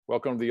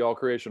Welcome to the All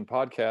Creation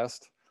podcast.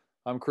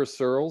 I'm Chris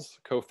Searles,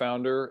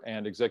 co-founder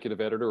and executive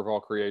editor of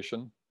All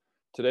Creation.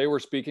 Today we're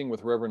speaking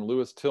with Reverend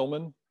Lewis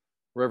Tillman.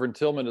 Reverend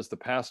Tillman is the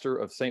pastor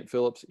of St.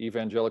 Philip's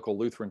Evangelical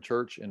Lutheran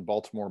Church in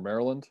Baltimore,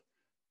 Maryland,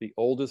 the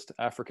oldest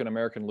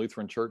African-American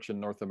Lutheran church in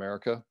North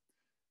America.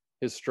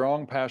 His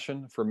strong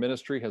passion for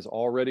ministry has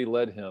already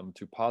led him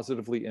to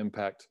positively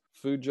impact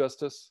food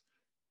justice,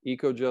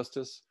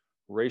 eco-justice,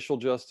 racial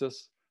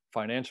justice,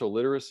 financial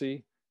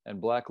literacy, and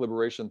Black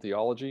liberation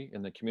theology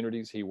in the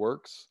communities he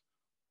works.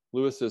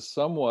 Lewis is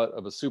somewhat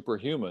of a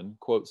superhuman,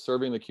 quote,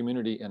 serving the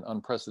community in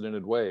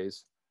unprecedented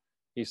ways.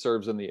 He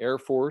serves in the Air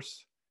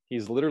Force.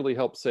 He's literally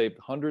helped save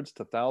hundreds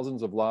to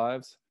thousands of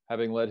lives,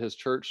 having led his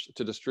church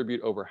to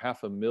distribute over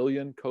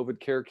 500,000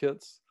 COVID care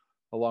kits,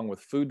 along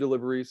with food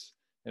deliveries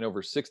and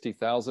over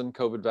 60,000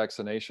 COVID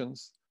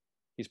vaccinations.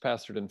 He's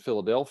pastored in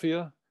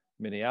Philadelphia,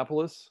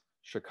 Minneapolis,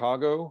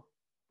 Chicago,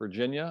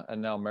 Virginia,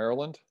 and now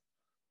Maryland.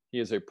 He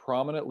is a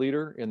prominent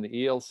leader in the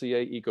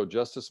ELCA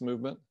eco-justice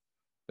movement,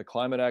 the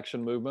climate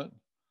action movement,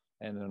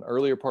 and in an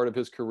earlier part of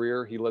his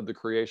career, he led the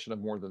creation of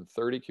more than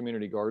 30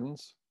 community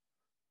gardens.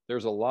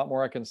 There's a lot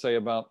more I can say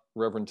about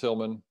Reverend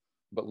Tillman,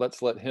 but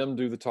let's let him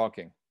do the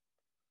talking.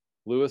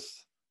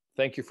 Lewis,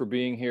 thank you for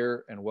being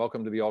here and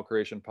welcome to the All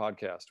Creation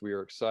podcast. We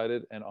are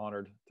excited and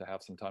honored to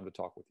have some time to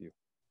talk with you.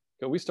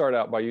 Can we start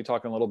out by you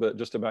talking a little bit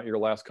just about your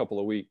last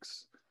couple of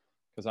weeks?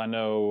 Because I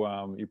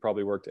know you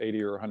probably worked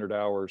 80 or 100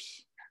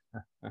 hours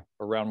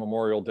around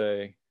Memorial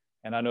Day.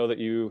 And I know that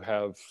you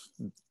have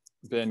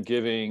been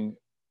giving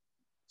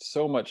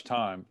so much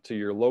time to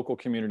your local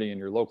community and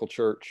your local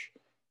church,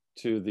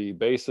 to the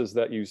bases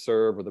that you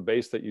serve or the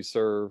base that you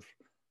serve,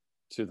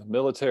 to the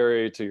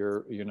military, to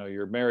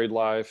your married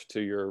life, to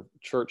your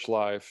church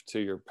life, to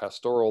your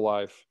pastoral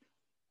life,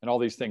 and all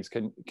these things.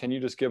 Can you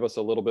just give us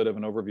a little bit of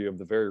an overview of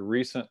the very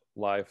recent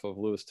life of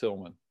Lewis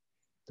Tillman?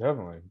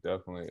 Definitely.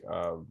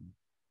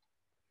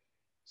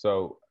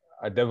 So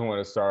I definitely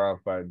want to start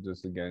off by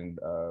just again,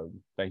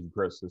 thank you,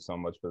 Chris, so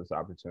much for this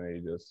opportunity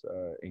to just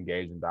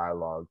engage in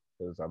dialogue,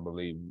 because I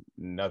believe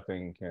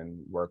nothing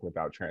can work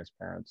without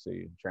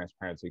transparency.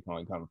 Transparency can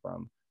only come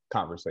from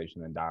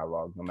conversation and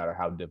dialogue, no matter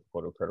how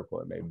difficult or critical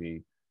it may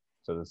be.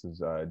 So this is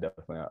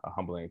definitely a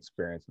humbling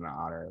experience and an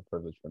honor and a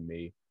privilege for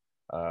me.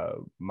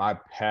 My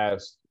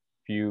past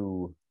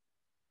few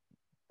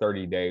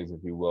 30 days,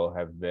 if you will,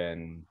 have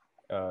been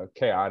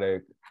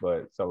chaotic,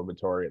 but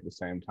celebratory at the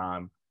same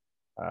time.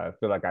 I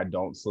feel like I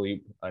don't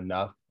sleep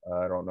enough.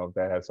 I don't know if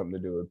that has something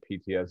to do with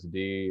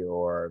PTSD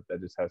or if that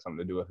just has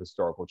something to do with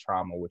historical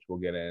trauma, which we'll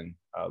get in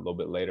a little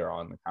bit later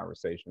on in the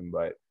conversation.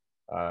 But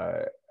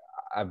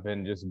I've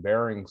been just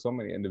bearing so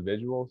many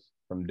individuals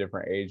from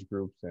different age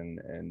groups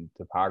and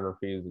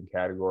topographies and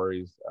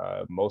categories,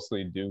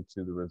 mostly due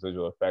to the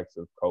residual effects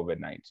of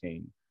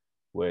COVID-19,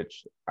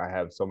 which I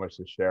have so much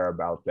to share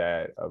about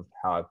that, of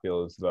how I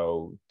feel as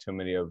though too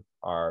many of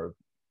our,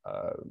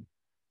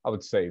 I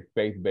would say,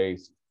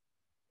 faith-based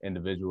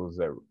individuals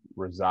that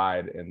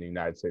reside in the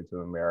United States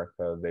of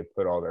America, they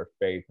put all their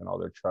faith and all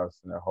their trust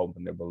and their hope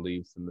and their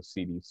beliefs in the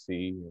CDC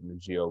and the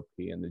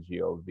GOP and the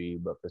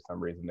GOV, but for some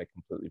reason they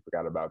completely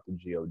forgot about the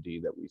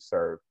GOD that we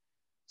serve.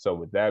 So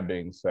with that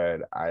being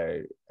said, I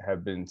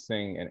have been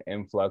seeing an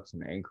influx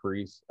and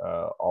increase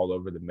all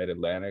over the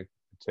Mid-Atlantic,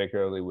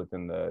 particularly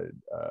within the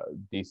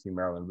DC,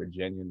 Maryland,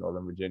 Virginia,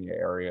 Northern Virginia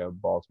area,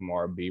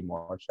 Baltimore,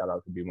 Bmore, shout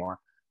out to Bmore.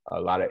 A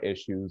lot of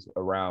issues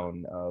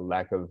around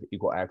lack of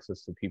equal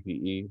access to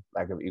PPE,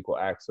 lack of equal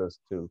access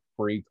to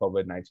free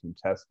COVID-19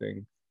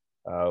 testing,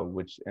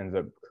 which ends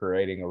up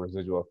creating a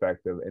residual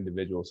effect of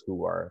individuals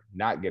who are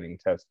not getting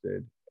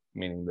tested,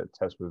 meaning that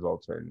test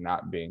results are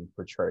not being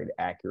portrayed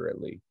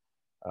accurately,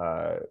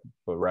 but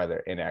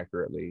rather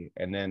inaccurately.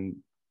 And then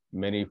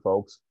many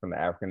folks from the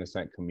African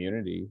descent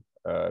community,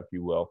 if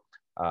you will,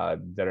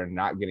 that are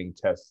not getting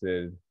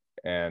tested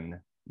and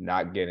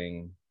not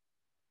getting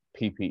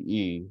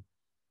PPE,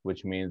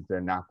 which means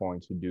they're not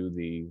going to do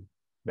the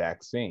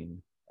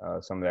vaccine.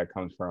 Some of that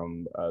comes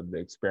from the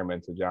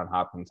experiments at Johns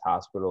Hopkins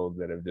Hospital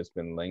that have just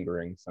been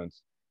lingering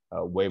since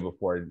way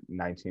before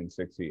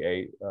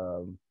 1968.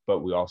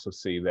 But we also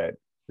see that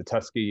the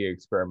Tuskegee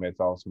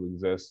experiments also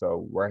exist.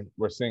 So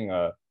we're seeing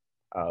a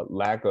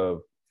lack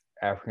of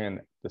African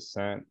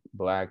descent,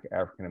 Black,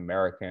 African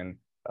American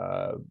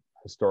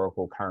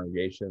historical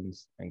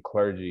congregations and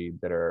clergy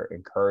that are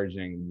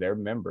encouraging their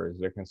members,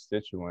 their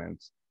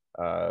constituents,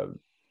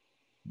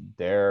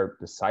 their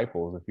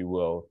disciples, if you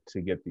will,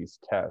 to get these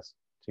tests,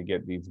 to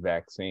get these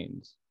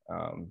vaccines.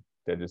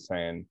 They're just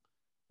saying,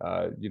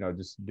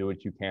 just do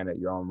what you can at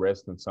your own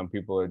risk. And some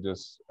people are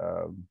just,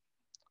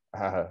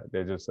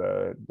 they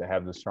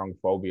have this strong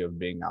phobia of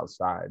being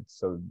outside.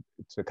 So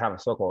to kind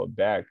of circle it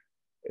back,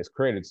 it's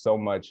created so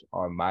much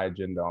on my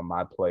agenda, on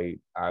my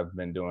plate. I've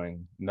been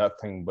doing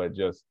nothing but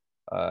just,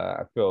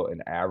 I feel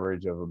an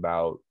average of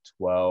about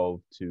 12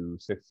 to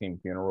 16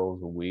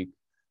 funerals a week.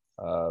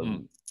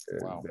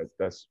 Wow.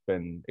 That's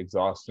been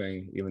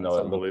exhausting, even That's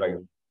though it looks like,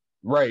 unbelievable.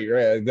 right,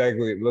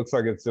 exactly. It looks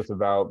like it's just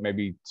about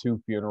maybe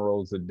 2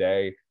 funerals a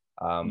day.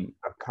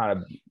 I've kind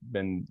of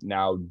been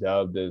now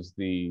dubbed as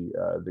the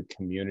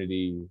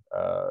community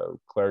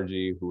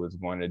clergy who is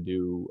going to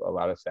do a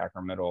lot of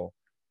sacramental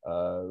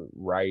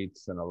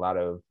rites and a lot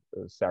of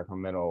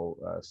sacramental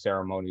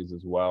ceremonies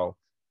as well.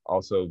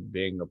 Also,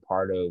 being a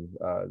part of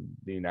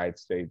the United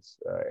States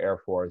Air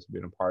Force,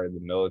 being a part of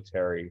the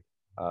military,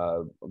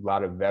 a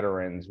lot of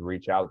veterans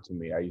reach out to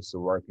me. I used to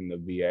work in the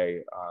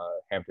VA,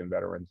 Hampton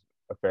Veterans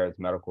Affairs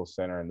Medical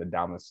Center, in the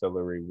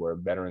domiciliary, where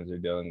veterans are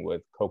dealing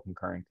with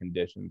co-concurrent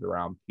conditions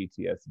around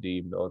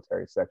PTSD,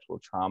 military sexual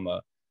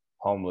trauma,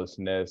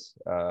 homelessness,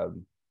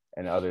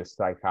 and other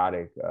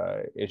psychotic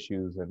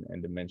issues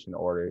and dementia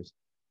orders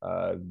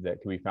that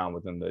can be found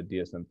within the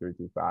DSM 3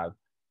 through 5.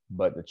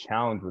 But the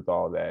challenge with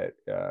all that,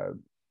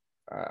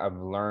 I've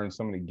learned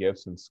so many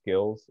gifts and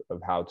skills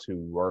of how to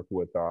work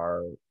with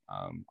our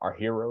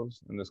heroes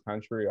in this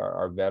country,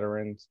 our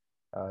veterans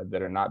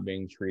that are not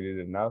being treated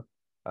enough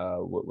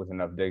with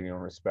enough dignity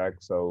and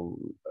respect. So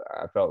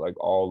I felt like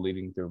all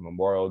leading through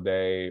Memorial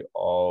Day,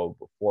 all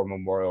before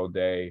Memorial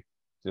Day,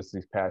 just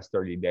these past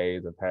 30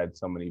 days, I've had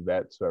so many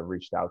vets who have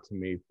reached out to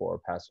me for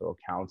pastoral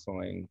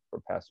counseling,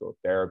 for pastoral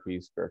therapy,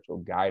 spiritual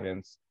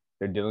guidance.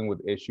 They're dealing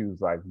with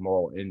issues like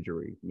moral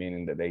injury,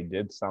 meaning that they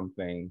did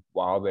something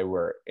while they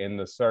were in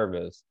the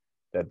service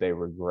that they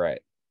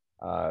regret,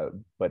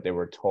 but they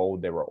were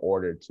told, they were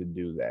ordered to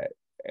do that.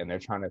 And they're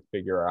trying to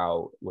figure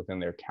out within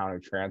their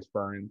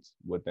countertransference,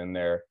 within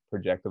their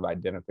projective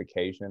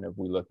identification. If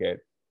we look at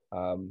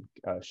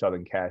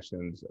Sheldon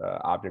Cashin's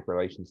object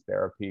relations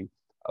therapy,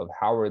 of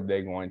how are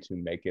they going to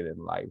make it in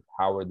life?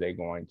 How are they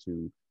going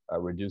to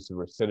reduce the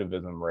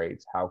recidivism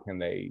rates? How can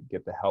they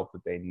get the help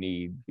that they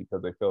need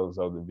because they feel as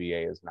though the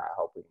VA is not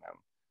helping them?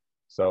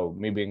 So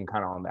me being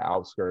kind of on the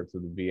outskirts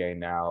of the VA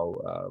now,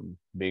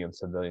 being in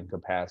civilian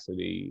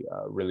capacity,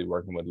 really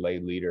working with lay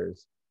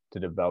leaders to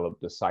develop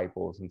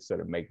disciples instead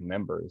of make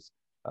members,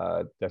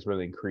 that's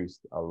really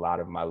increased a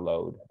lot of my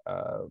load.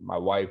 My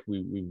wife,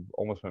 we've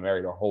almost been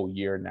married a whole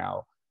year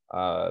now.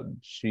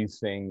 She's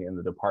seeing in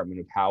the Department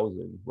of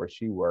Housing where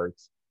she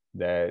works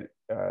that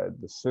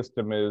the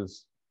system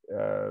is,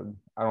 I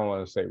don't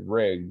want to say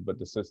rigged, but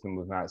the system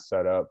was not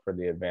set up for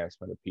the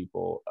advancement of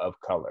people of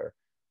color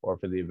or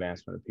for the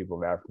advancement of people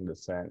of African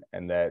descent.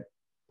 And that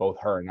both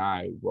her and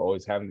I were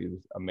always having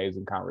these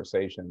amazing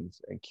conversations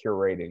and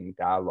curating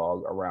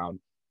dialogue around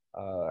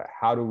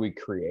how do we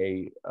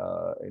create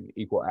an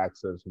equal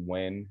access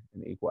win,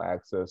 an equal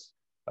access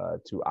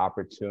to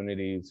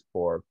opportunities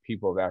for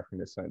people of African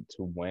descent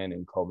to win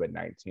in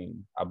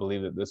COVID-19. I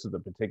believe that this is the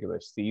particular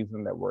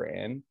season that we're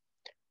in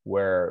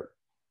where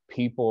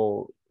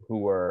people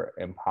who are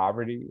in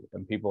poverty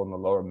and people in the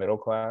lower middle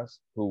class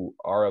who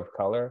are of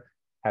color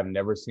have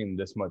never seen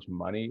this much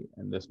money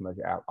and this much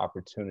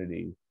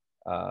opportunity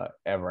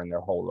ever in their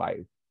whole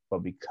life.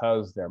 But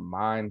because their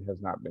mind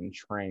has not been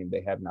trained,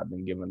 they have not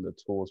been given the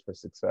tools for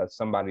success.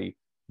 Somebody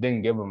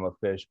didn't give them a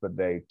fish, but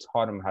they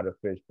taught them how to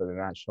fish, but they're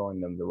not showing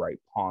them the right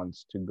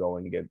ponds to go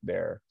and get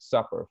their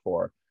supper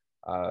for.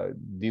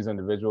 These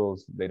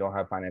individuals, they don't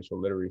have financial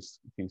literacy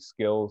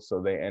skills,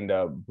 so they end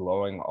up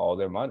blowing all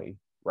their money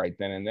right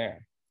then and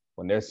there.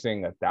 When they're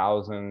seeing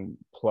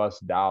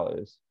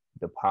 $1,000+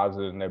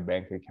 deposited in their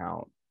bank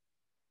account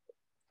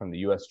from the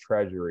U.S.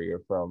 Treasury or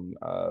from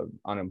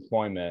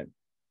unemployment,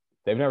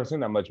 they've never seen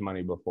that much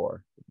money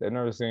before. They've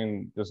never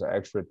seen just an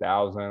extra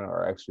 1,000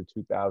 or extra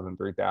 2,000,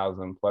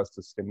 3,000 plus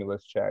the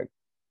stimulus check.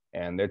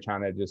 And they're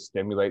trying to just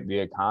stimulate the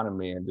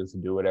economy and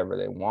just do whatever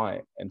they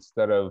want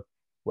instead of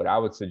what I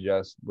would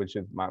suggest, which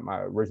is my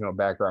original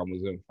background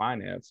was in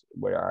finance,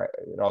 where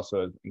it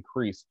also has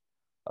increased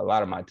a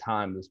lot of my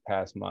time this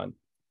past month.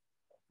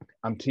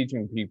 I'm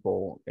teaching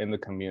people in the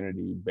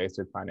community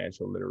basic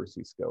financial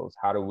literacy skills.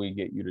 How do we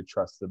get you to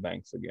trust the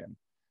banks again?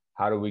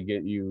 How do we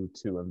get you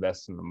to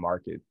invest in the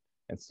market?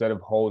 Instead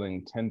of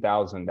holding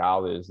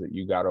 $10,000 that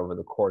you got over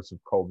the course of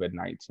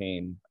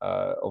COVID-19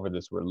 over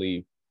this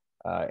relief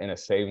in a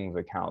savings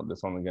account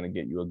that's only going to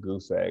get you a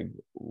goose egg,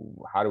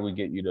 how do we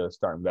get you to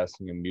start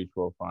investing in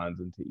mutual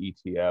funds, into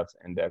ETFs,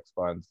 index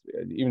funds,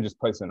 even just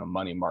placing a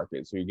money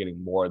market so you're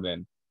getting more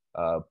than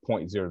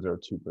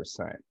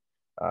 0.002%?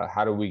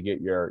 How do we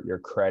get your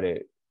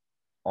credit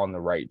on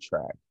the right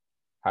track?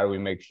 How do we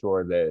make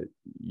sure that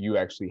you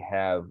actually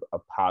have a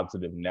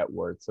positive net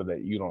worth so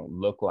that you don't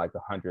look like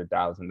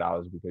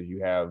 $100,000 because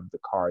you have the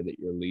car that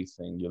you're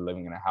leasing, you're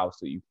living in a house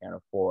that you can't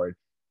afford,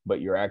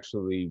 but you're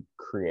actually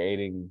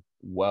creating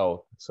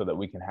wealth so that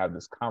we can have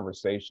this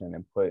conversation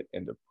and put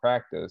into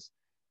practice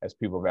as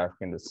people of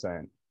African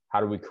descent? How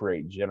do we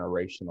create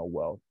generational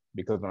wealth?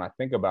 Because when I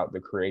think about the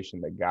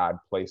creation that God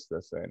placed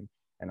us in,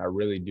 and I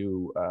really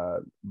do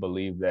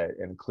believe that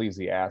in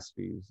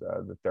Ecclesiastes,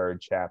 the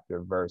 3rd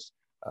chapter, verse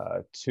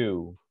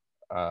 2,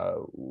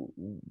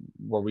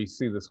 where we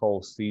see this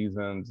whole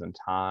seasons and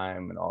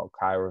time and all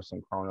Kairos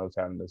and Chronos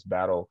having this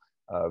battle.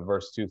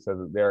 Verse 2 says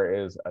that there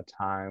is a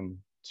time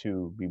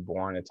to be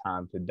born, a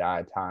time to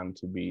die, a time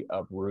to be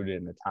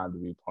uprooted, and a time to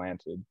be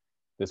planted.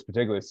 This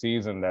particular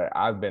season that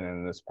I've been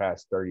in this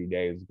past 30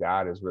 days,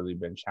 God has really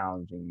been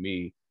challenging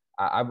me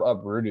I've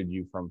uprooted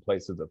you from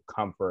places of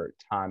comfort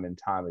time and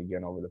time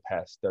again over the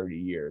past 30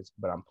 years,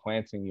 but I'm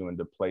planting you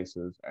into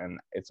places, and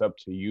it's up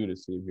to you to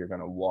see if you're going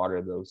to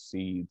water those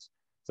seeds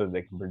so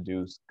they can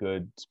produce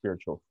good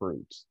spiritual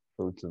fruits,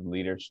 fruits of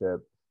leadership,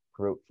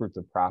 fruits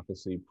of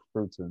prophecy,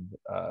 fruits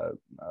of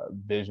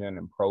vision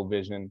and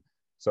provision.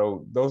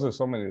 So those are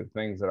so many of the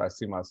things that I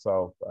see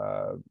myself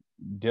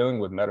dealing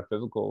with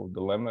metaphysical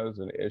dilemmas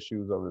and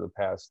issues over the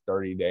past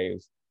 30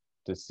 days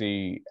to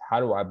see how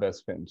do I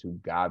best fit into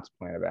God's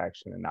plan of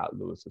action and not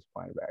Lewis's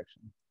plan of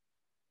action.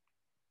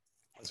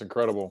 That's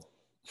incredible.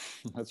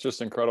 That's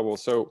just incredible.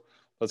 So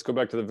let's go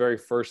back to the very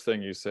first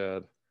thing you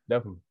said.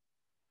 Definitely.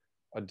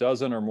 A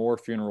dozen or more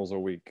funerals a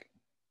week.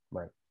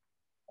 Right.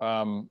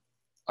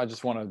 I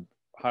just want to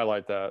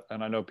highlight that.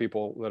 And I know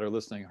people that are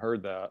listening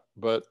heard that,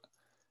 but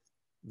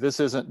this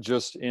isn't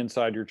just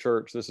inside your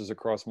church. This is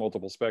across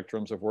multiple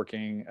spectrums of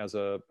working as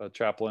a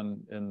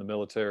chaplain in the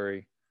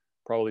military,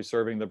 probably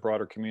serving the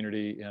broader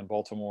community in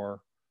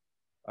Baltimore.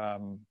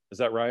 Is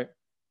that right?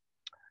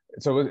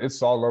 So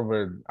it's all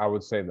over, I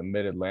would say, the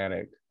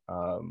mid-Atlantic.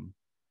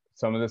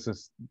 Some of this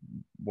is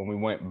when we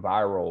went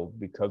viral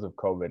because of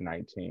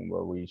COVID-19,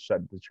 where we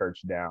shut the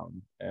church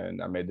down,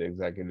 and I made the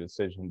executive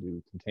decision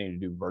to continue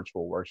to do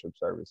virtual worship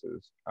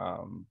services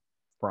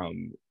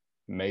from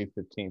May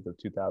 15th of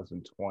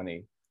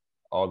 2020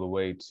 all the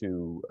way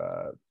to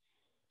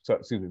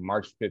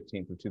March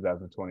 15th of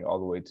 2020 all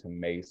the way to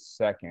May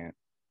 2nd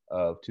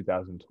of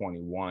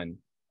 2021.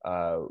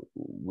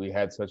 We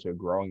had such a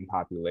growing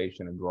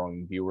population, a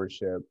growing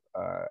viewership.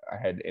 I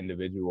had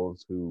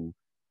individuals who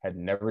had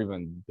never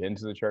even been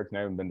to the church,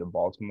 never been to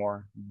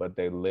Baltimore, but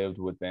they lived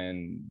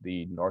within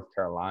the North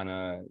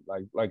Carolina,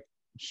 like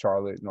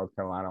Charlotte, North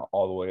Carolina,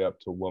 all the way up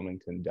to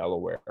Wilmington,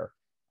 Delaware,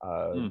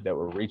 that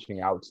were reaching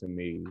out to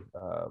me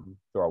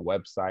through our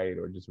website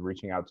or just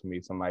reaching out to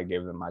me. Somebody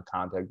gave them my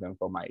contact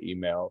info, my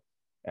email,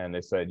 and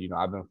they said,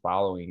 I've been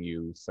following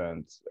you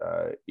since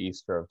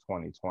Easter of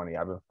 2020.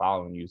 I've been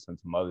following you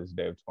since Mother's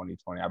Day of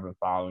 2020. I've been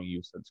following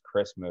you since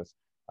Christmas.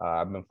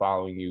 I've been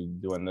following you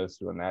doing this,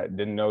 doing that.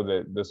 Didn't know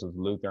that this was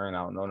Lutheran.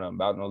 I don't know nothing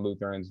about no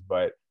Lutherans,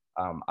 but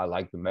I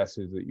like the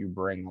message that you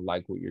bring. I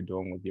like what you're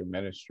doing with your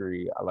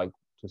ministry. I like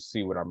to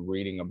see what I'm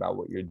reading about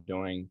what you're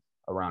doing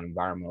around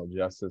environmental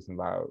justice,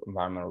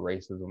 environmental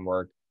racism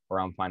work,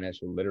 around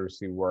financial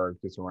literacy work,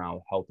 just around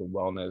health and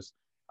wellness.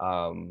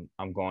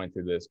 I'm going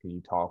through this. Can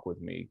you talk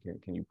with me?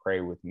 Can you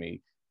pray with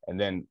me? And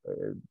then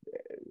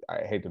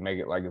I hate to make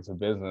it like it's a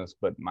business,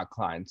 but my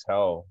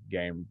clientele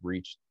game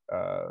reached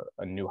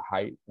a new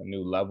height, a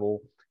new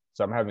level.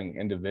 So I'm having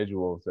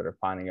individuals that are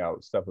finding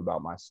out stuff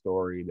about my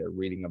story. They're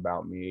reading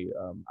about me.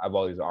 I have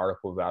all these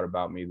articles out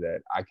about me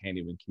that I can't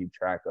even keep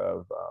track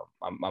of.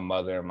 My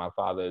mother and my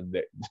father,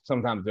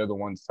 sometimes they're the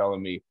ones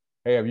telling me,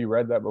 hey, have you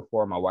read that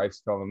before? My wife's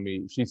telling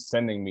me, she's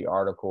sending me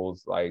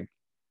articles like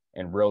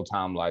in real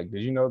time, like,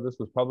 did you know this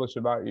was published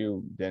about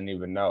you? Didn't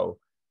even know.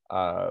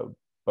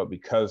 But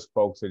because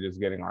folks are just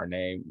getting our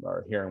name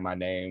or hearing my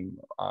name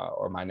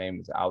or my name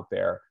is out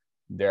there,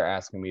 they're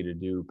asking me to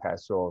do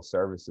pastoral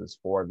services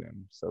for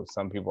them. So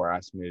some people are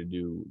asking me to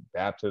do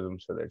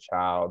baptisms for their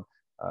child.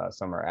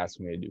 Some are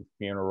asking me to do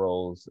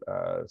funerals.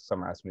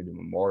 Some are asking me to do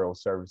memorial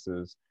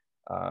services.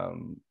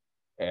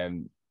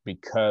 And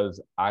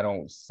because I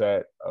don't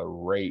set a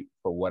rate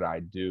for what I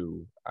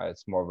do,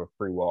 it's more of a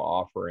free will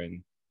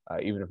offering.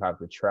 Even if I have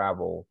to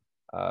travel,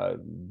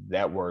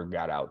 that word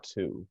got out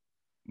too.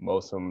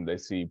 Most of them, they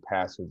see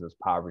pastors as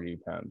poverty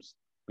pimps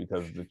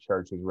because the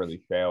church has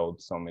really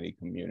failed so many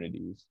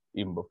communities,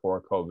 even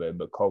before COVID.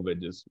 But COVID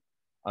just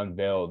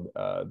unveiled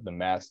the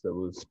mask that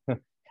was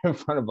in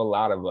front of a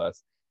lot of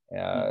us.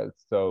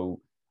 So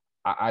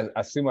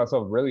I see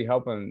myself really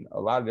helping a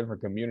lot of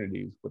different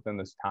communities within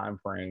this time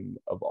frame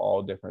of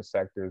all different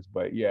sectors.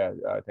 But yeah,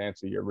 to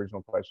answer your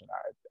original question,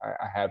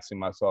 I have seen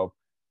myself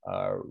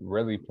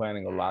really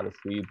planting a lot of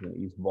seeds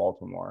in East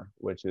Baltimore,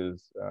 which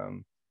is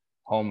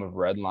home of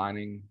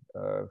redlining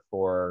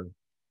for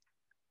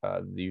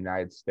the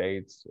United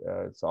States.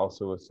 It's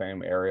also the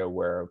same area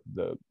where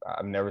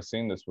I've never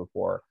seen this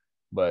before,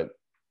 but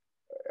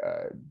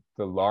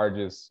the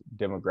largest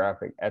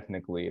demographic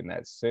ethnically in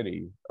that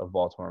city of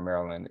Baltimore,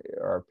 Maryland,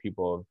 are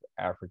people of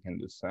African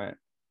descent,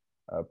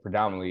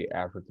 predominantly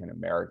African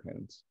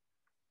Americans.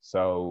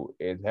 So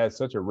it has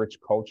such a rich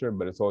culture,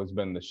 but it's always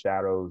been the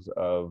shadows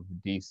of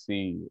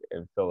DC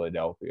and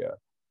Philadelphia.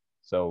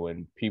 So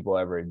when people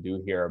ever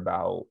do hear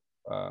about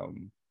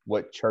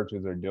what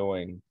churches are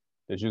doing,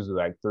 there's usually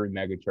like 3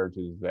 mega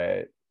churches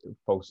that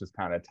folks just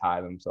kind of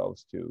tie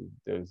themselves to.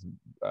 There's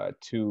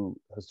 2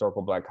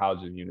 historical Black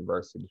colleges and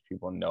universities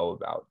people know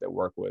about that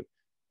work with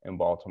in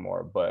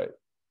Baltimore. But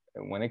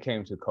when it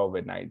came to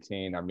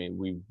COVID-19, I mean,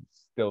 we've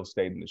still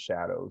stayed in the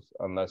shadows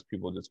unless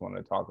people just want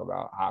to talk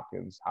about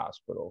Hopkins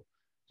Hospital,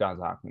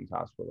 Johns Hopkins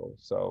Hospital.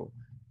 So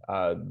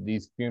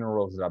these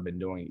funerals that I've been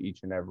doing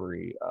each and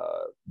every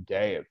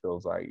day, it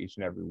feels like each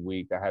and every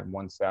week. I had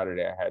one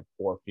Saturday, I had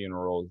 4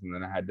 funerals, and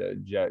then I had to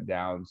jet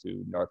down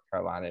to North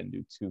Carolina and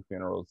do 2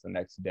 funerals the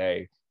next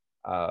day.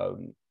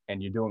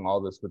 And you're doing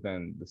all this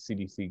within the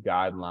CDC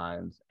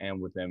guidelines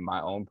and within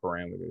my own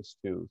parameters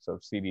too. So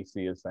if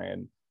CDC is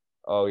saying,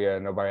 oh yeah,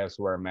 nobody has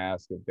to wear a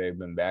mask if they've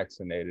been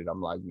vaccinated,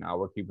 I'm like, nah,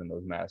 we're keeping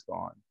those masks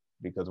on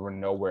because we're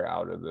nowhere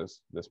out of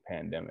this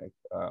pandemic.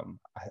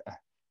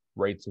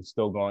 Rates are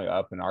still going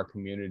up in our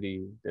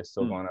community. They're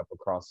still going up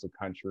across the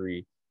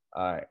country.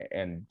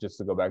 And just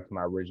to go back to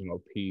my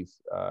original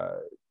piece,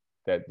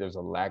 that there's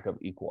a lack of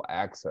equal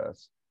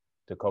access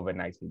to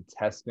COVID-19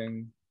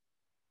 testing,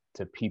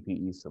 to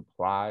PPE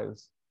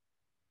supplies,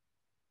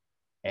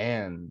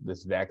 and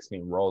this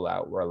vaccine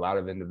rollout, where a lot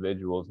of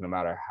individuals, no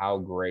matter how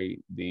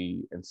great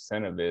the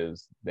incentive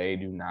is, they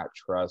do not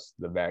trust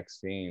the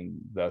vaccine,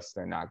 thus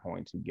they're not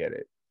going to get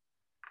it.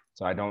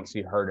 So I don't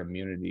see herd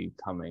immunity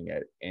coming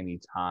at any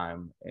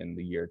time in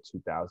the year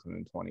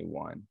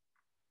 2021.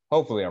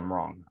 Hopefully I'm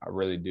wrong, I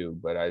really do,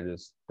 but I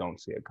just don't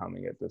see it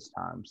coming at this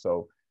time.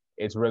 So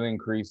it's really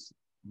increased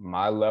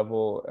my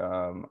level.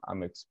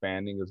 I'm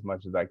expanding as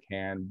much as I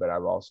can, but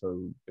I've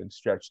also been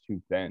stretched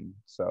too thin.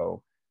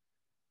 So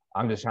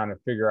I'm just trying to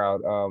figure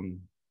out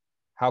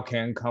how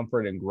can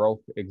comfort and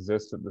growth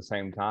exist at the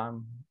same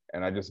time.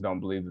 And I just don't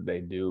believe that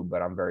they do,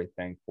 but I'm very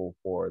thankful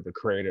for the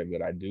creator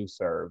that I do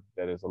serve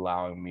that is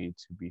allowing me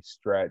to be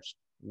stretched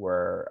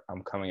where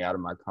I'm coming out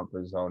of my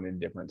comfort zone in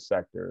different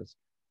sectors.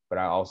 But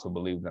I also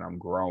believe that I'm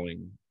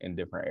growing in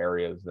different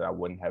areas that I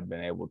wouldn't have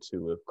been able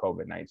to if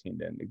COVID-19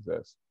 didn't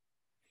exist.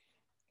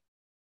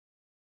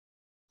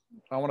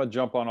 I want to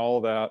jump on all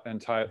of that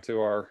and tie it to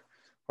our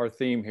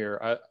theme here.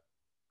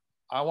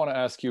 I want to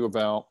ask you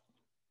about,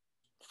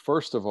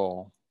 first of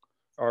all,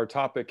 our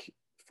topic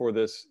for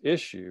this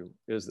issue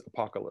is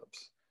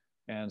apocalypse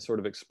and sort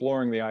of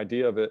exploring the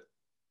idea of it.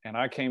 And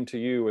I came to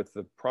you with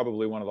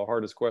probably one of the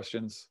hardest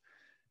questions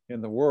in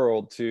the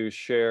world to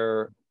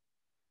share.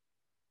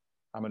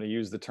 I'm going to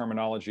use the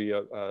terminology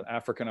of one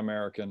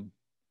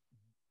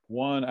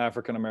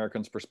African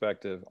American's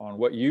perspective on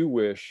what you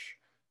wish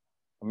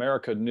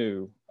America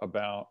knew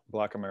about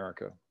Black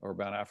America or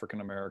about African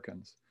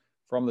Americans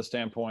from the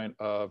standpoint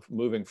of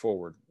moving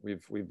forward.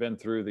 We've been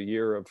through the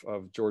year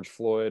of George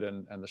Floyd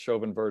and the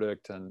Chauvin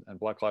verdict and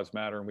Black Lives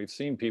Matter, and we've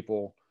seen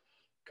people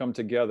come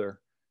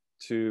together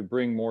to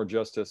bring more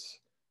justice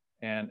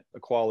and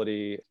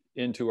equality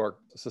into our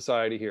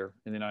society here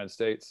in the United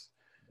States.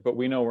 But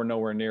we know we're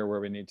nowhere near where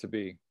we need to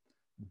be.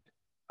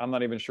 I'm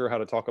not even sure how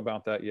to talk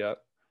about that yet.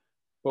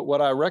 But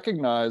what I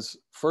recognize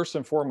first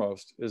and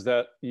foremost is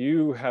that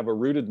you have a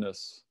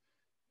rootedness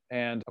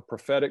and a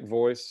prophetic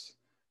voice,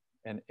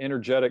 an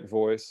energetic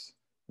voice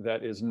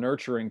that is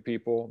nurturing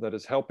people, that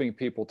is helping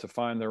people to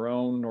find their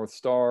own North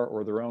Star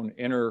or their own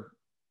inner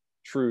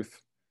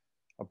truth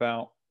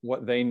about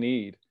what they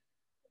need.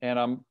 And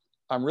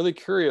I'm really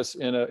curious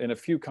in a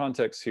few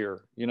contexts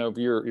here. You know,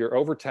 you're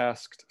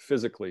overtasked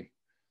physically,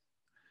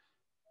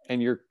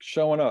 and you're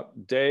showing up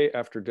day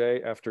after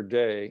day after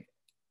day.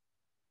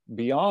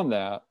 Beyond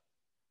that,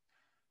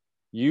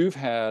 you've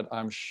had,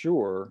 I'm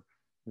sure,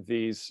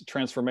 these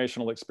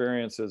transformational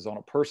experiences on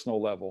a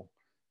personal level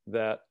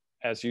that,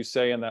 as you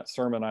say in that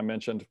sermon I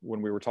mentioned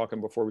when we were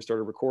talking before we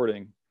started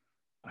recording,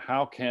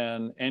 how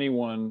can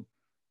anyone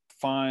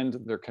find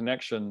their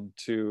connection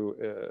to,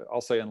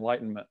 I'll say,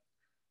 enlightenment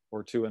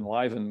or to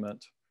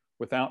enlivenment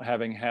without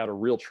having had a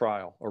real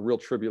trial, a real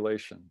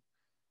tribulation?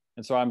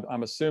 And so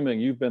I'm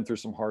assuming you've been through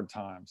some hard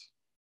times.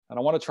 And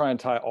I want to try and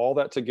tie all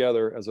that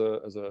together as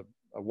a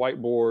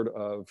whiteboard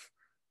of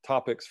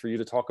topics for you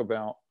to talk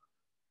about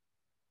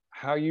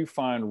how you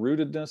find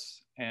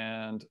rootedness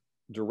and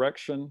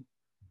direction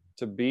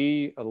to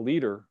be a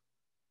leader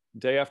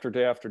day after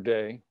day after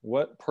day.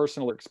 What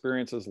personal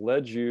experiences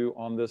led you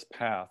on this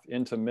path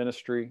into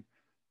ministry,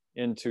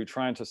 into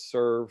trying to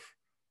serve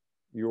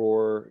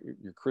your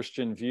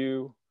Christian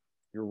view,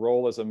 your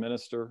role as a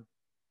minister,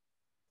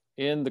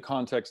 in the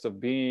context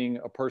of being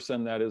a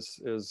person that is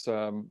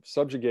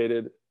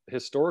subjugated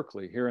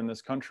historically here in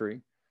this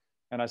country.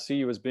 And I see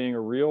you as being a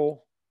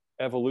real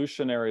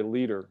evolutionary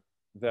leader,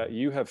 that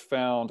you have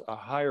found a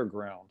higher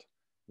ground,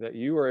 that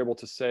you are able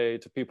to say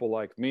to people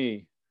like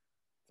me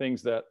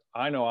things that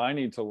I know I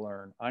need to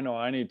learn. I know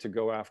I need to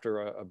go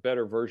after a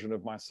better version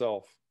of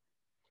myself.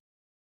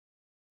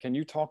 Can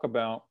you talk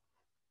about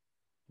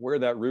where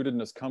that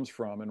rootedness comes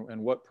from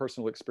and what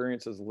personal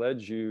experiences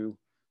led you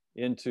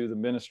into the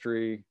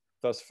ministry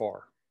thus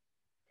far?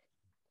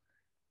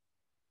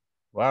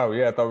 Wow,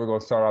 yeah, I thought we were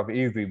gonna start off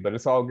easy, but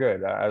it's all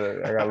good.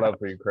 I got love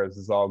for you, Chris.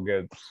 It's all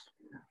good.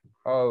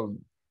 Oh,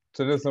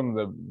 so just some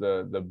of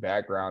the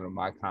background of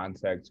my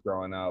context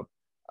growing up.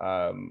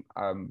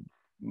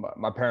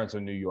 My parents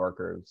are New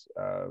Yorkers.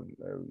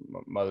 My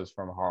mother's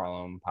from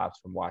Harlem, pops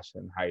from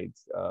Washington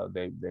Heights.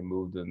 They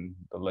moved in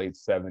the late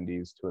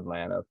 '70s to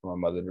Atlanta for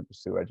my mother to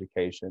pursue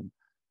education.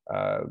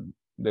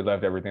 They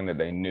left everything that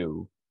they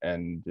knew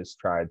and just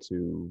tried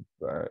to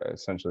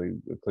essentially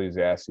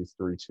Ecclesiastes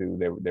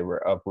 3:2. They were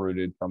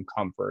uprooted from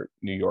comfort,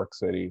 New York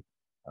City,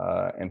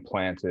 and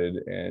planted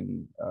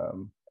in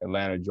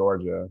Atlanta,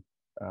 Georgia,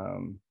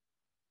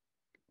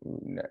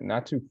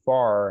 not too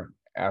far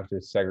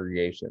after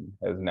segregation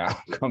has now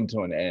come to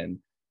an end.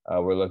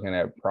 We're looking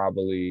at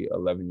probably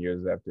 11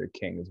 years after a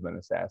king has been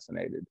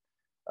assassinated.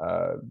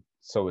 Uh,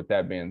 so with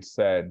that being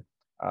said,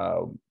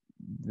 uh,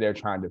 they're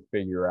trying to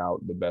figure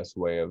out the best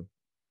way of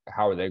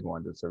how are they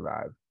going to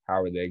survive?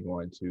 How are they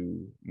going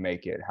to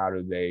make it? How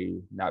do they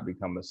not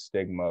become a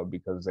stigma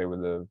because they were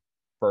the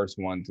first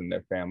ones in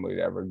their family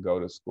to ever go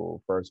to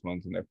school, first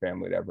ones in their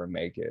family to ever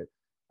make it,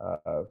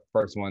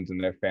 first ones in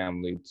their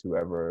family to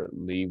ever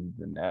leave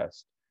the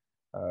nest.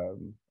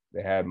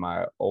 They had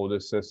my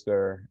oldest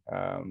sister,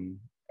 and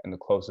the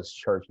closest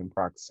church in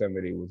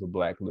proximity was a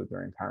Black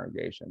Lutheran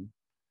congregation.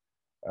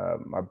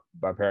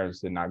 My parents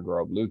did not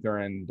grow up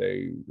Lutheran.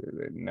 They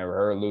never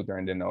heard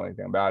Lutheran, didn't know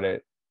anything about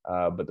it.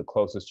 But the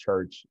closest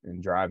church in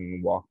driving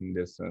and walking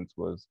distance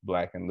was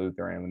Black and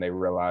Lutheran. And they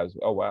realized,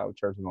 oh wow,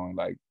 church is only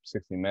like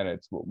 60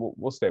 minutes.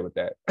 We'll stay with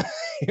that,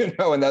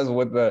 And that's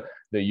with the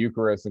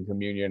Eucharist and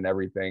communion and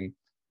everything.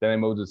 Then they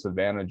moved to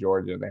Savannah,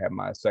 Georgia. They had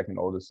my second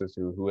oldest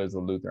sister, who is a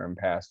Lutheran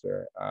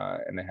pastor,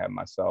 and they had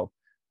myself.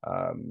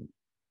 Um,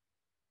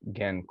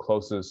 Again,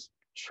 closest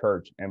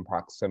church in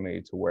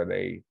proximity to where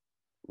they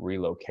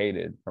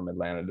relocated from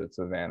Atlanta to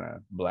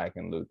Savannah, Black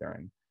and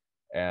Lutheran.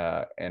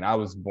 And I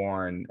was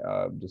born,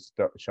 just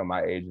to show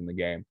my age in the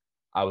game,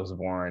 I was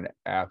born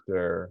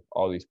after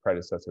all these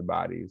predecessor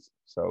bodies.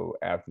 So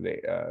after the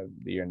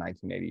year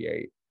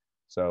 1988.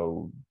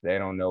 So they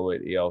don't know what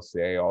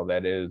ELCA, all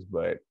that is,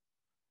 but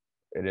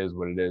it is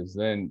what it is.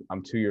 Then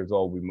I'm 2 years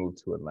old, we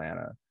moved to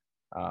Atlanta.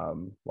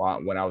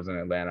 When I was in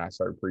Atlanta, I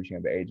started preaching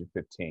at the age of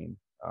 15.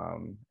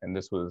 And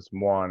this was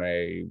more on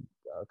a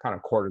kind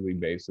of quarterly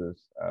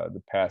basis.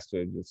 The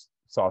pastor just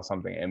saw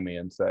something in me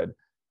and said,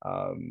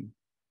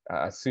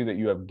 I see that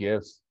you have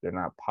gifts. They're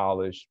not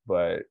polished,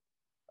 but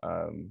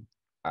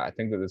I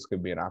think that this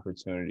could be an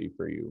opportunity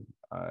for you.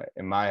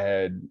 In my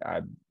head,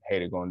 I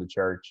hated going to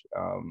church.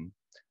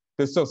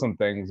 There's still some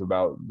things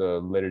about the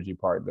liturgy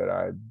part that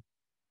I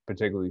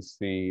particularly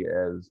see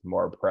as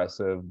more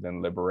oppressive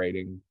than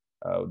liberating,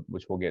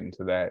 which we'll get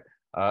into that.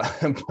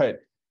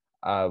 But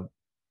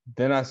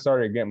then I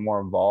started getting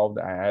more involved.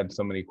 I had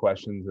so many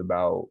questions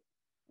about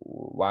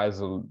why is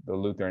the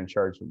Lutheran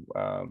Church,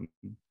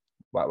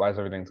 why is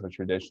everything so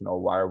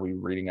traditional? Why are we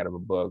reading out of a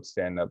book,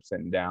 standing up,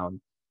 sitting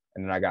down?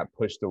 And then I got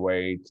pushed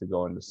away to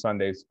go into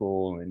Sunday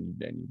school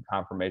and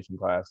confirmation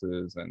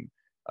classes and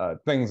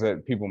things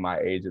that people my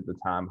age at the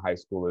time, high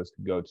schoolers,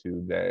 could go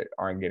to that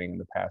aren't getting in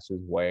the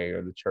pastor's way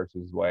or the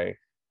church's way.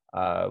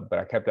 But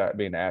I kept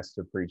being asked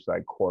to preach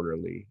like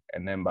quarterly.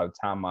 And then by the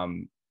time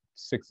I'm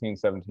 16,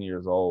 17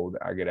 years old,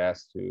 I get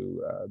asked to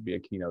be a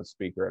keynote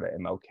speaker at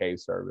an MLK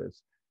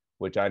service,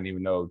 which I didn't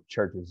even know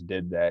churches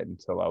did that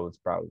until I was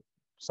probably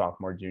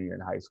sophomore, junior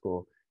in high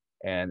school.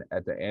 And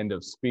at the end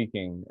of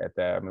speaking at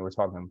that, I mean, we're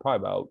talking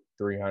probably about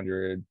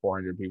 300,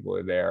 400 people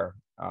are there.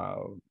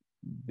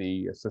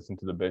 The assistant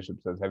to the bishop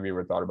says, have you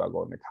ever thought about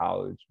going to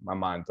college? My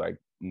mind's like,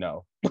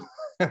 no.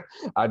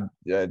 I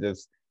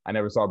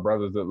never saw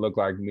brothers that looked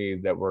like me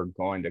that were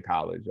going to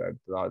college. I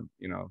thought,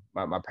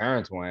 my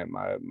parents went,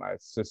 my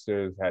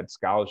sisters had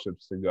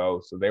scholarships to go.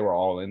 So they were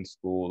all in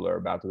school or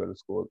about to go to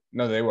school.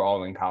 No, they were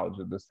all in college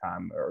at this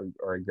time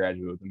or a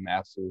graduate with a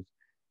master's.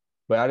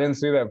 But I didn't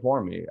see that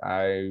for me.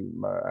 I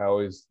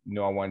always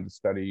knew I wanted to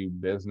study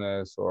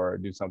business or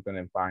do something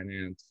in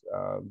finance.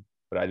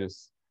 But I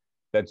just,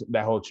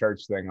 that whole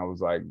church thing, I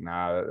was like,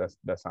 nah,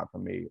 that's not for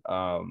me.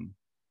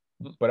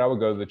 But I would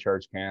go to the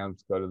church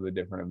camps, go to the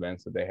different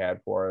events that they had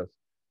for us.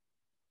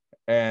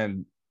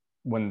 And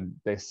when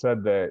they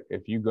said that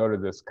if you go to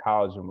this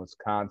college in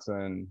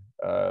Wisconsin,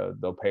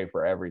 they'll pay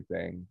for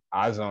everything,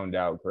 I zoned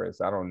out, Chris.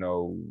 I don't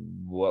know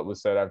what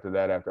was said after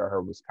that. After I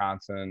heard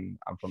Wisconsin,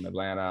 I'm from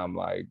Atlanta. I'm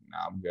like,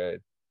 nah, I'm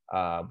good.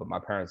 But my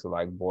parents were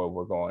like, boy,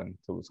 we're going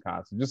to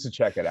Wisconsin just to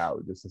check it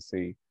out, just to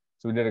see.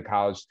 So we did a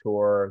college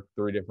tour,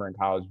 3 different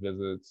college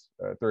visits,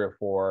 3 or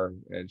 4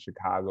 in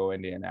Chicago,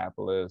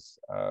 Indianapolis.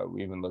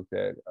 We even looked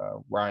at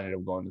where I ended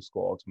up going to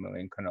school ultimately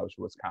in Kenosha,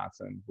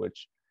 Wisconsin,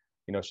 which,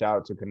 shout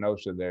out to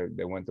Kenosha.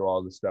 They went through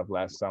all this stuff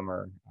last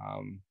summer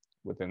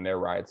within their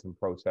riots and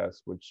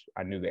protests, which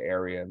I knew the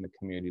area and the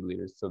community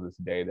leaders to this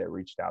day that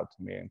reached out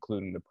to me,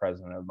 including the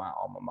president of my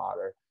alma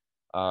mater,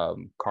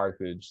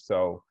 Carthage.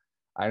 So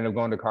I ended up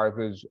going to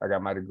Carthage. I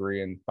got my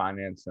degree in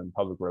finance and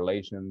public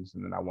relations,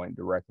 and then I went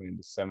directly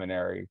into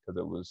seminary because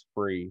it was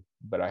free.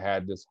 But I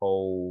had this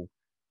whole,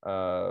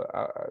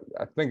 I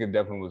think it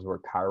definitely was where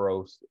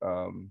Kairos,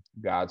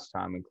 God's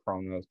time, and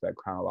Chronos, that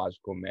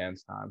chronological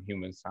man's time,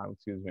 human's time,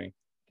 excuse me.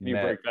 Can you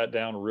break that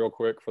down real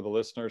quick for the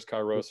listeners,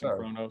 Kairos and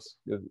Chronos?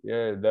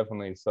 Yeah,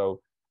 definitely.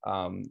 So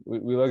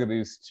we look at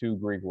these 2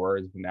 Greek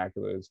words,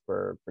 vernaculars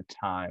for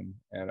time,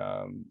 and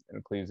in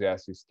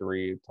Ecclesiastes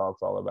 3, it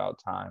talks all about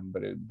time,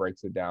 but it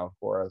breaks it down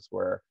for us.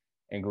 Where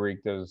in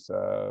Greek there's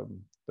the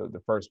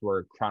first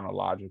word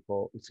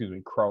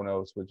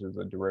chronos, which is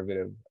a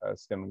derivative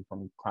stemming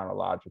from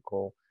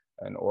chronological,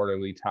 an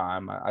orderly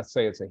time. I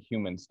say it's a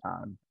human's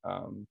time.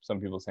 Some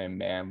people say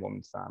man,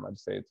 woman's time. I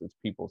just say it's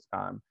people's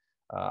time.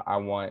 I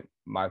want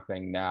my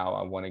thing now.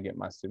 I want to get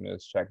my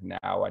stimulus check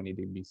now. I need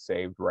to be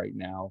saved right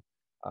now.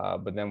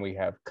 But then we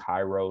have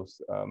Kairos.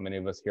 Many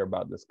of us hear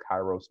about this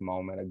Kairos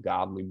moment, a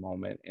godly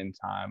moment in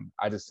time.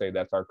 I just say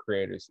that's our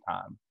Creator's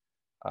time.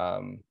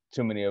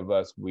 Too many of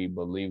us, we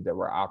believe that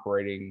we're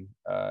operating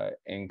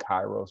in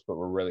Kairos, but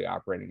we're really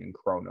operating in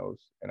Chronos.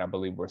 And I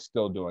believe we're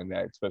still doing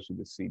that, especially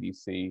the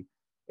CDC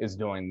is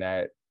doing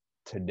that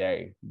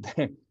today.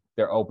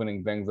 They're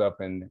opening things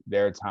up in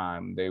their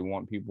time. They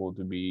want people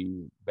to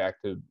be back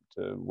to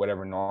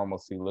whatever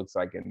normalcy looks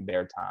like in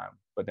their time,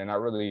 but they're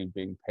not really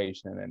being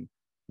patient and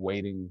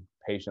waiting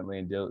patiently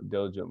and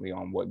diligently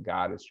on what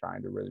God is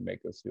trying to really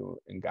make us do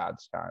in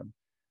God's time.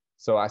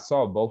 So I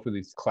saw both of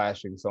these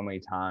clashing so many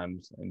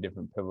times in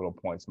different pivotal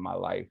points in my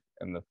life.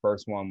 And the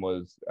first one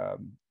was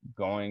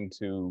going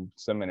to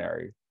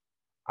seminary.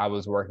 I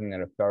was working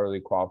at a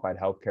federally qualified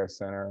healthcare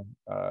center,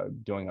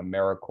 doing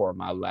AmeriCorps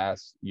my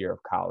last year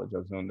of college. I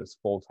was doing this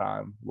full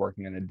time,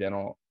 working in a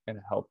dental and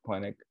a health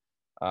clinic,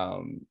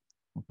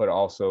 but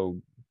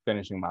also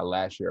finishing my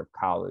last year of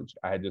college.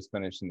 I had just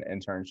finished an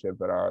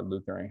internship at our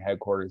Lutheran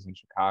headquarters in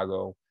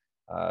Chicago,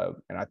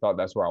 and I thought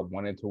that's where I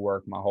wanted to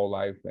work my whole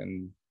life.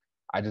 And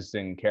I just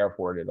didn't care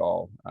for it at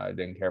all. I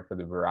didn't care for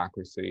the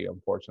bureaucracy,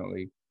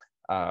 unfortunately.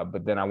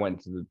 But then I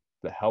went to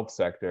the health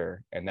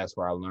sector, and that's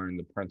where I learned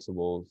the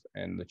principles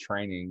and the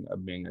training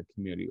of being a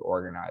community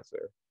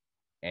organizer.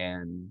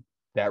 And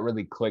that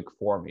really clicked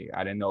for me.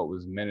 I didn't know it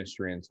was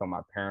ministry until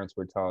my parents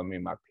were telling me,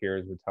 my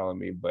peers were telling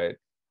me, but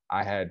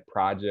I had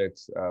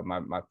projects.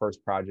 My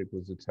first project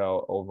was to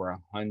tell over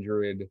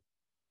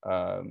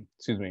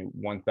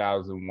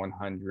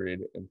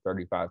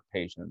 1,135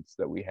 patients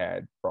that we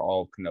had for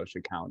all of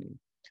Kenosha County,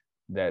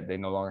 that they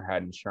no longer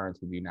had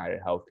insurance with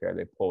United Healthcare.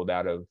 They pulled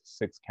out of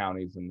 6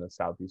 counties in the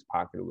southeast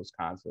pocket of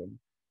Wisconsin.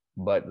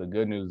 But the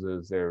good news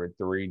is there were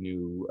 3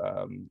 new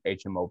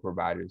HMO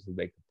providers that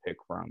they could pick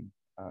from.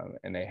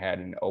 And they had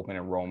an open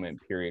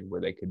enrollment period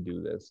where they could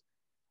do this.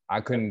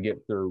 I couldn't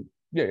get through.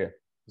 Yeah.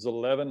 Is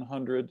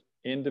 1,100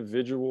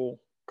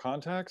 individual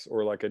contacts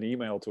or like an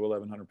email to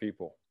 1,100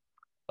 people?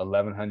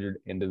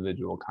 1,100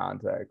 individual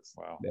contacts.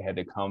 Wow. They had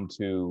to come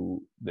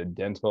to the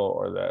dental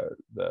or the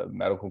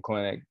medical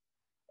clinic.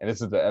 And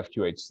this is the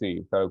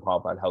FQHC, Federal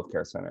Qualified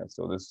Healthcare Center.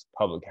 So this is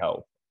public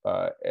health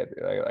at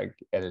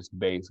its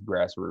base,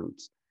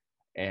 grassroots.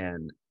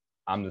 And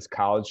I'm this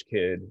college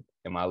kid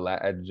in my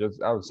I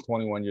was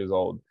 21 years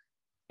old,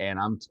 and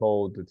I'm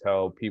told to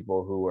tell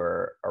people who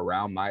are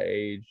around my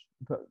age,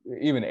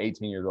 even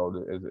 18 years old,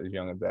 as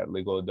young as that,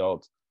 legal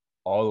adults,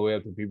 all the way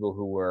up to people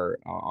who were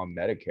on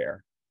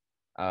Medicare,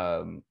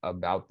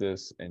 about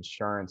this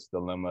insurance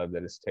dilemma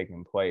that is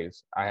taking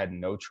place. I had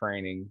no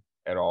training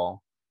at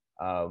all.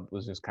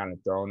 Was just kind of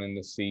thrown in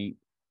the seat,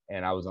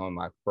 and I was on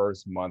my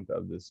first month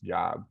of this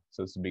job.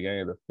 So it's the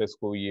beginning of the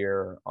fiscal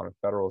year on a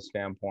federal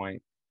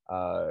standpoint,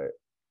 and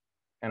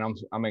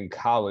I'm in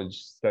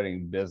college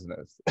studying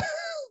business.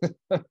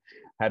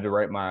 Had to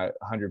write my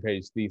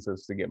 100-page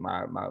thesis to get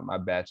my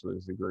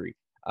bachelor's degree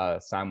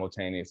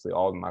simultaneously,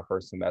 all in my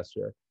first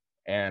semester.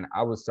 And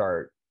I would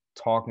start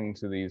talking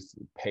to these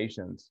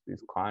patients,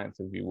 these clients,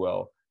 if you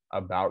will,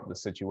 about the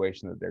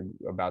situation that they're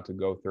about to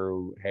go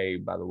through. Hey,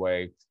 by the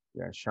way,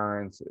 your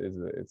insurance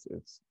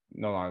it's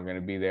no longer going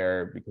to be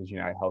there because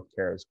United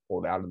Healthcare is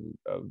pulled out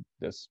of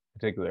this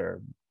particular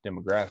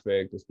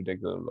demographic, this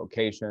particular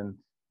location.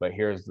 But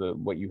here's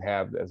what you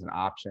have as an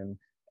option.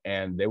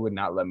 And they would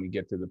not let me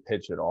get through the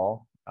pitch at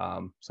all.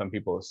 Some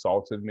people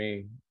assaulted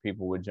me.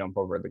 People would jump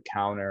over the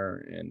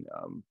counter and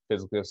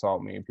physically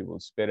assault me. People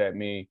would spit at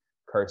me,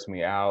 curse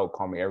me out,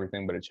 call me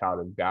everything but a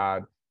child of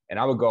God. And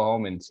I would go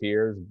home in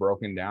tears,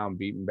 broken down,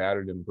 beaten,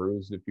 battered, and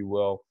bruised, if you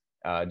will,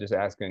 just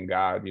asking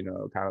God,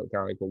 kind of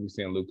like what we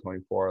see in Luke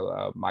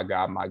 24, my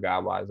God,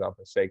 why has thou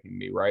forsaken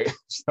me, right?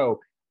 So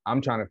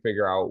I'm trying to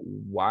figure out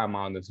why I'm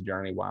on this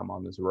journey, why I'm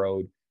on this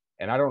road.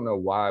 And I don't know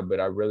why, but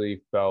I really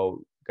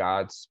felt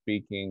God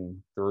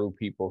speaking through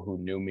people who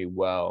knew me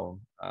well,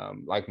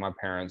 like my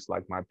parents,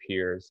 like my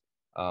peers,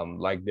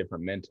 like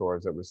different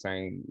mentors that were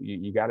saying,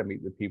 you got to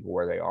meet the people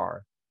where they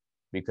are,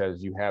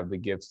 because you have the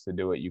gifts to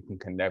do it. You can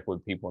connect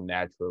with people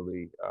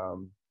naturally.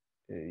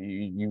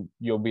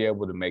 You'll be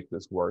able to make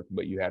this work,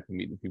 but you have to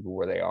meet the people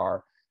where they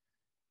are.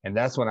 And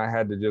that's when I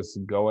had to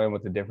just go in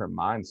with a different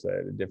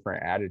mindset, a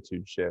different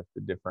attitude shift,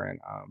 a different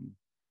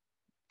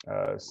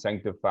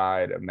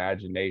sanctified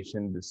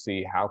imagination to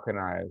see how can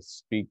I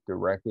speak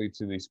directly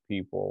to these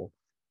people,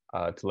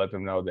 to let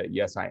them know that,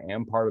 yes, I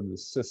am part of the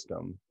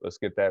system. Let's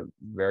get that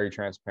very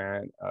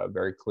transparent,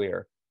 very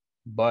clear.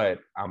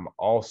 But I'm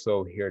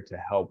also here to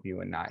help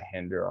you and not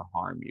hinder or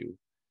harm you.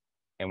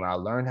 And when I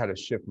learned how to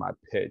shift my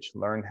pitch,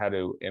 learned how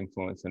to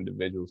influence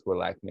individuals who are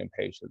lacking in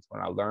patience,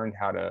 when I learned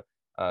how to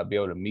be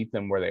able to meet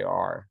them where they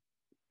are,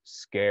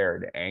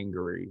 scared,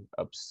 angry,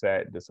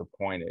 upset,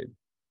 disappointed,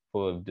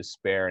 full of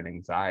despair and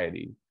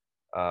anxiety,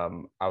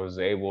 I was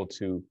able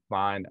to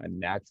find a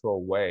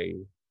natural way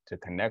to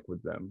connect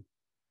with them,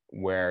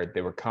 where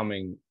they were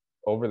coming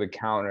over the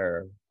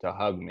counter to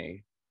hug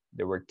me.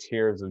 There were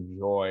tears of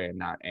joy and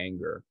not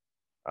anger.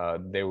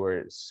 They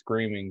were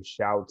screaming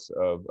shouts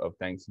of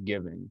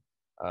thanksgiving.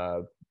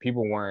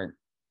 People weren't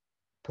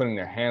putting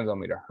their hands on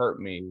me to hurt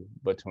me,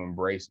 but to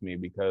embrace me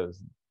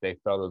because they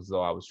felt as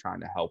though I was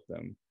trying to help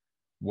them.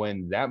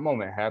 When that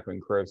moment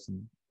happened, Chris,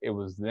 it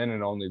was then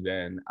and only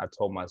then I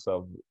told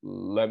myself,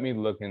 let me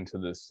look into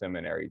this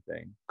seminary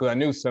thing. Because I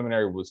knew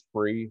seminary was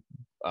free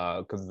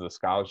because of the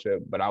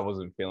scholarship, but I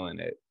wasn't feeling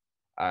it.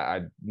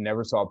 I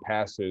never saw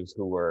pastors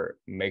who were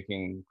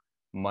making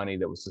money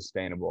that was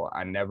sustainable.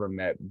 I never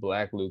met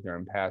Black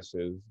Lutheran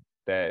pastors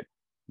that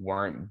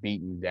weren't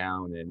beaten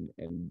down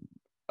and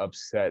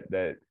upset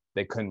that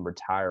they couldn't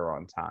retire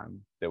on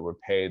time, that were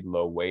paid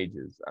low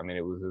wages. I mean,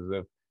 it was as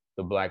if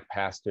the Black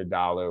pastor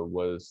dollar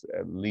was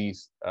at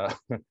least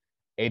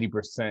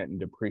 80% in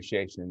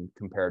depreciation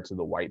compared to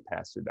the white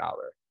pastor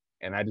dollar.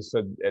 And I just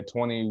said at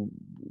 20,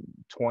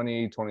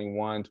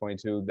 21,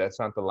 22, that's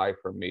not the life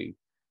for me.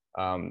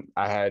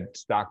 I had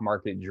stock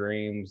market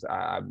dreams.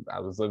 I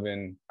was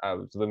living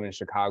in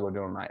Chicago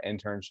doing my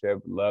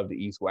internship, loved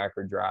the East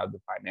Wacker Drive,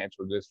 the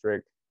financial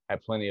district,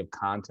 had plenty of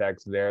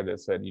contacts there that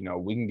said,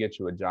 we can get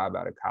you a job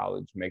out of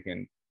college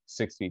making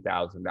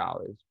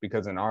 $60,000,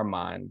 because in our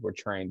mind, we're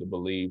trained to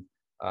believe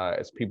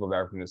as people of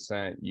African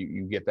descent,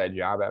 you get that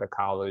job out of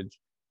college,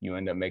 you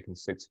end up making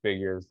six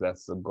figures.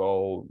 That's the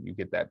goal. You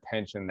get that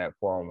pension, that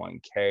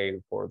 401k,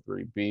 the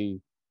 403b,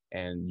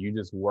 and you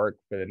just work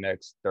for the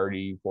next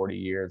 30, 40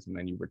 years, and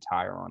then you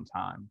retire on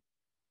time.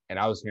 And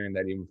I was hearing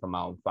that even from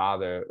my own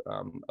father,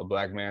 a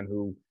Black man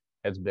who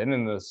has been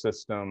in the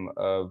system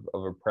of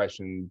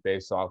oppression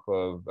based off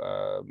of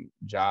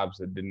jobs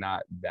that did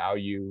not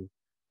value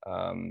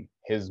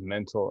his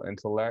mental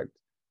intellect.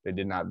 They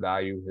did not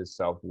value his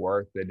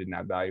self-worth. They did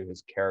not value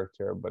his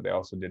character, but they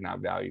also did not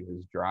value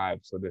his drive.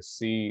 So to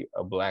see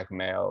a Black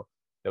male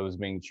that was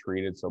being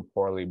treated so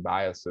poorly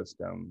by a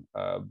system,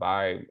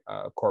 by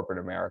corporate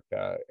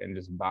America, and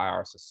just by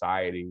our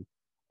society,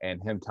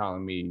 and him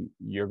telling me,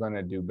 you're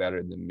gonna do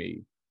better than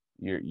me.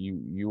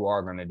 You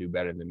are gonna do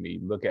better than me.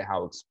 Look at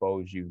how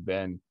exposed you've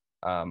been.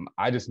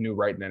 I just knew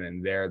right then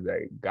and there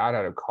that God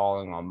had a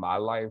calling on my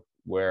life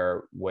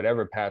where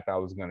whatever path I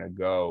was gonna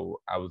go,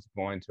 I was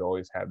going to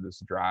always have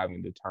this drive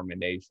and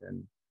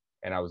determination,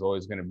 and I was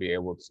always gonna be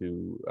able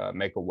to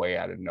make a way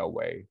out of no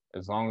way.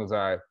 As long as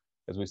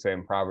as we say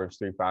in Proverbs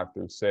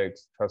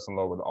 3:5-6, trust in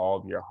the Lord with all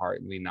of your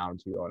heart and lean not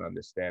into your own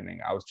understanding.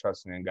 I was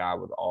trusting in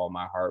God with all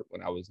my heart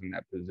when I was in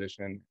that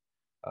position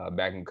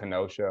back in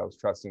Kenosha. I was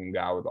trusting in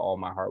God with all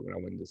my heart when I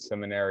went to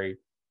seminary.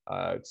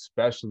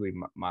 Especially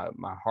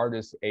my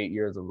hardest 8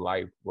 years of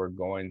life were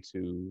going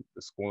to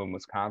the school in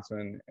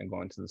Wisconsin and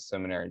going to the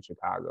seminary in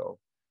Chicago.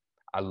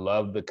 I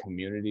loved the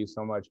community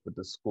so much, but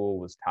the school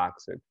was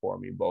toxic for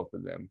me, both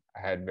of them.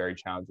 I had very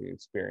challenging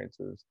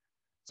experiences.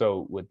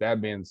 So with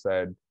that being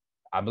said,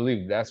 I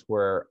believe that's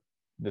where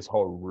this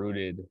whole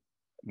rooted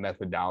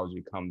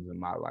methodology comes in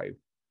my life.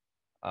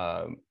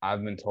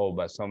 I've been told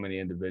by so many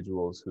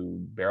individuals who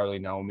barely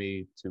know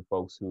me to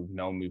folks who've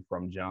known me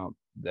from jump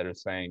that are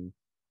saying,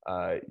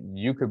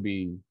 you could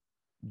be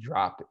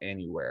dropped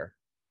anywhere,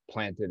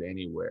 planted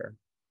anywhere,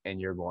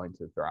 and you're going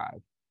to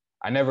thrive.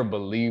 I never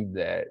believed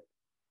that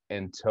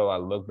until I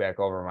looked back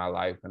over my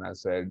life and I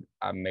said,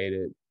 I made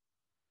it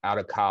out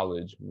of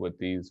college with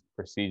these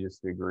prestigious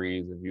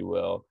degrees, if you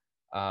will.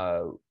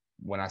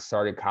 When I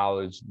started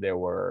college, there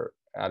were,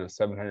 out of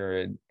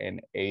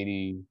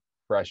 780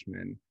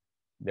 freshmen,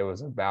 there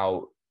was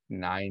about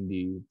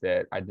 90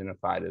 that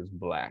identified as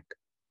Black,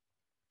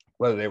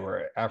 whether they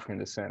were African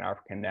descent,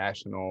 African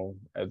national,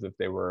 as if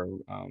they were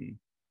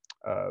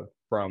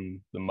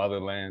from the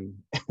motherland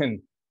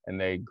and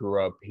they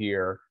grew up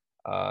here,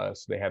 so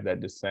they have that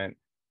descent,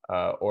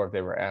 or if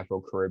they were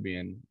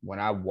Afro-Caribbean.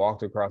 When I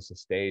walked across the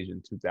stage in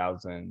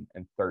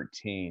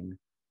 2013,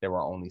 there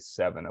were only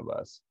 7 of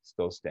us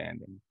still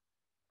standing.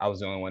 I was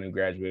the only one who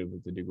graduated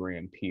with a degree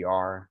in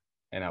PR,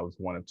 and I was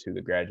one of 2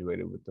 that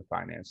graduated with the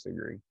finance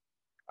degree.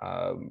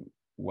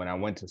 When I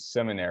went to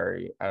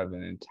seminary, out of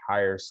an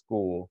entire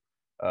school,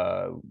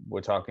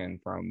 we're talking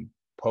from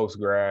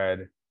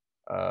post-grad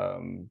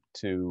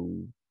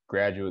to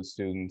graduate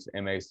students,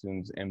 MA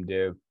students,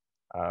 MDiv.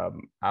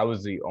 I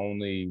was the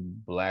only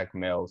Black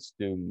male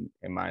student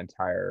in my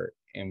entire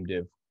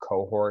MDiv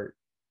cohort,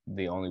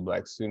 the only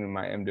Black student in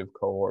my MDiv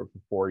cohort for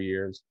 4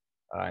 years.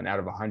 And out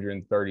of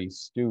 130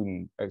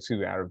 students,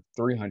 out of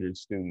 300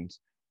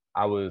 students,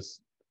 I was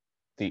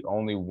the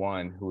only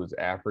one who was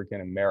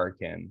African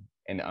American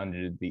and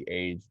under the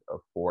age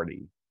of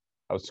 40.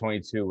 I was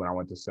 22 when I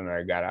went to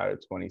seminary. I got out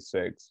at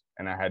 26,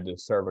 and I had to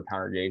serve a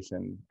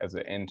congregation as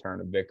an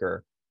intern, a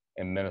vicar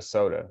in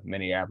Minnesota,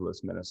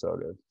 Minneapolis,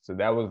 Minnesota. So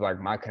that was like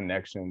my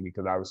connection,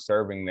 because I was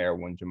serving there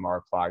when Jamar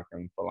Clark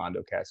and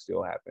Philando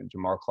Castile happened.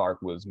 Jamar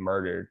Clark was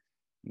murdered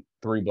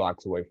 3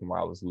 blocks away from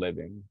where I was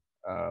living,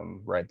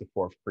 right at the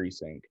 4th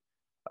precinct.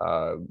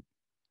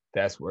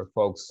 That's where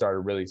folks started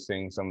really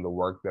seeing some of the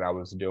work that I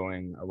was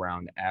doing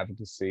around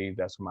advocacy.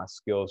 That's where my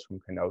skills from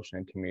Kenosha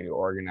and community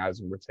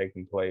organizing were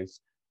taking place.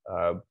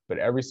 But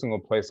every single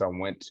place I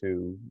went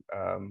to,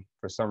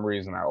 for some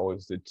reason, I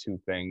always did 2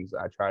 things.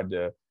 I tried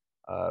to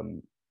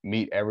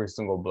meet every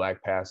single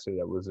Black pastor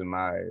that was in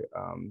my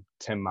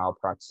 10-mile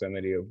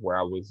proximity of where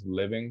I was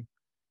living.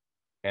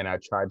 and I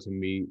tried to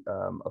meet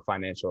a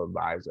financial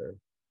advisor.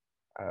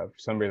 For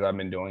some reason, I've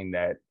been doing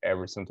that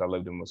ever since I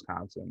lived in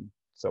Wisconsin.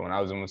 So when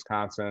I was in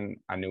Wisconsin,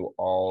 I knew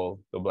all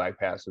the Black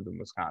pastors in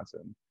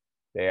Wisconsin.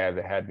 They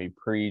either had me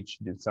preach,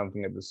 did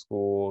something at the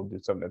school,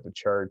 did something at the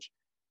church.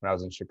 When I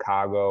was in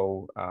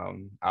Chicago,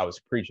 I was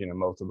preaching in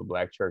most of the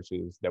Black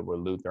churches that were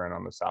Lutheran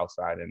on the South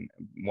Side, and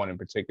one in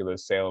particular,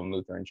 Salem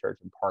Lutheran Church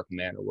in Park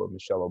Manor, where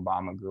Michelle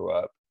Obama grew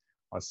up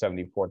on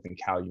 74th and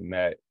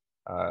Calumet.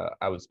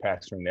 I was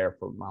pastoring there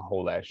for my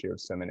whole last year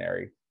of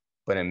seminary.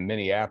 But in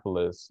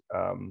Minneapolis,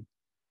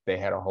 they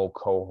had a whole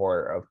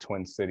cohort of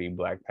Twin City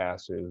Black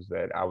pastors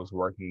that I was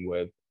working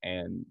with,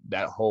 and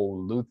that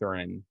whole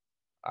Lutheran,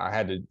 I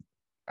had to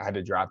I had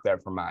to drop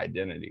that from my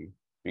identity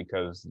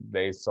because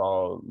they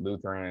saw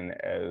Lutheran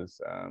as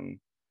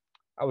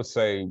I would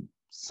say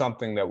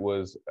something that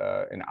was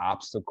an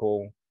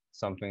obstacle,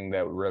 something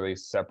that really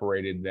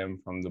separated them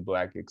from the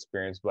Black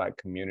experience, Black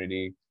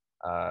community.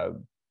 Uh,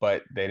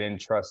 but they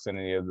didn't trust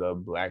any of the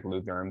Black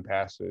Lutheran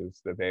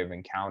pastors that they've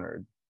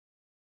encountered.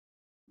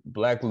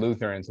 Black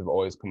Lutherans have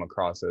always come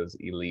across as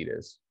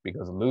elitists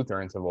because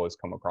Lutherans have always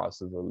come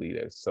across as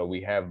elitists. So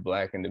we have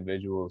Black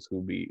individuals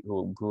who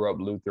grew up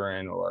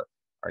Lutheran or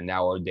are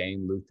now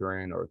ordained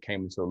Lutheran or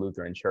came into a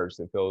Lutheran church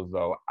that feel as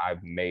though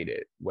I've made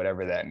it,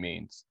 whatever that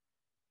means.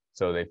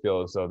 So they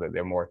feel as though that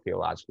they're more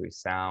theologically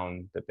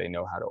sound, that they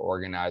know how to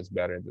organize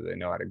better, that they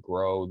know how to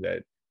grow,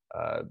 that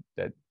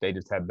they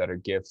just have better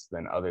gifts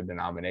than other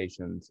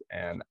denominations.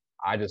 And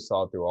I just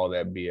saw through all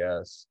that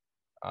BS.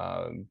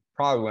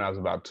 Probably when I was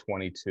about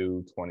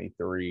 22,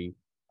 23,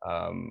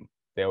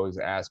 they always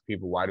ask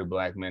people, why do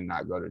Black men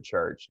not go to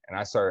church? And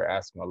I started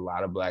asking a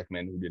lot of Black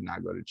men who did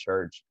not go to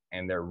church,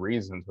 and their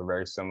reasons were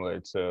very similar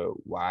to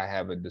why I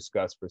have a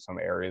disgust for some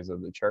areas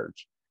of the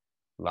church.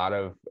 A lot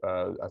of,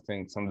 I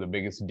think some of the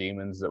biggest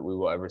demons that we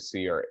will ever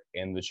see are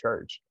in the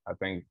church. I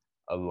think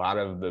a lot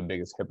of the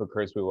biggest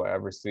hypocrites we will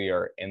ever see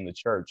are in the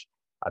church.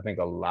 I think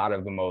a lot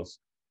of the most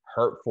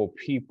hurtful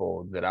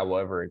people that I will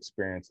ever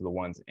experience are the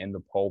ones in the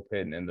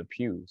pulpit and in the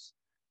pews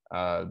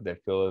that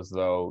feel as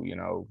though, you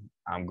know,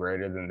 I'm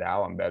greater than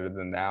thou, I'm better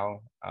than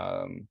thou.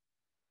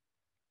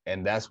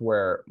 And that's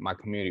where my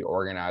community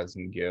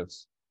organizing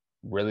gifts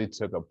really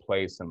took a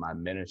place in my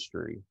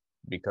ministry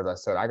because I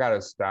said, I got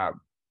to stop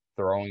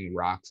throwing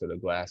rocks at a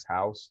glass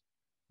house.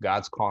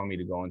 God's calling me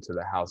to go into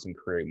the house and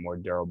create more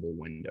durable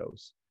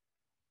windows.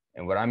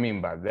 And what I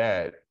mean by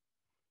that,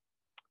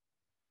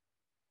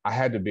 I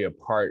had to be a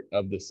part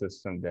of the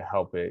system to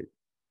help it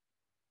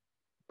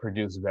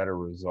produce better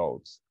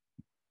results.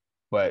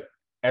 But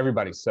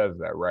everybody says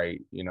that, right?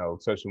 You know,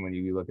 especially when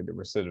you look at the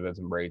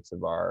recidivism rates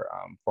of our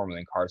formerly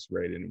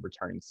incarcerated and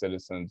returning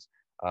citizens.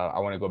 I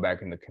want to go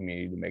back in the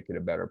community to make it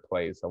a better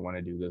place. I want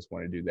to do this,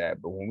 want to do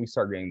that. But when we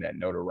start getting that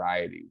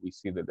notoriety, we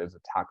see that there's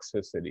a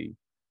toxicity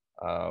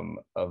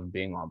of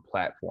being on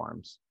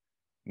platforms,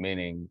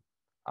 meaning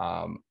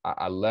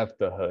I left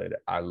the hood,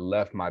 I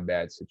left my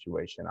bad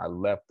situation, I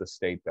left the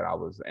state that I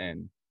was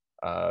in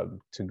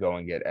to go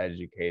and get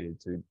educated,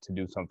 to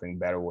do something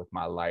better with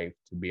my life,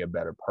 to be a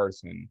better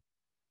person.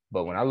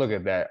 But when I look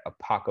at that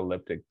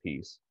apocalyptic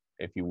piece,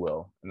 if you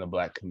will, in the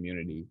Black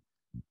community,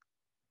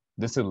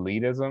 this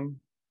elitism,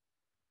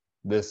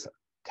 this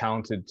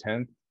counted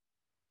 10th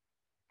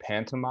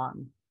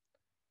pantomime,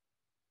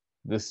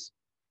 this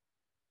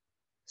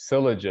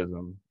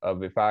syllogism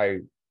of if I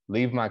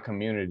leave my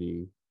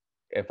community,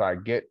 if I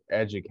get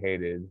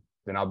educated,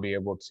 then I'll be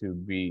able to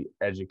be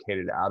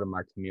educated out of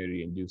my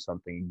community and do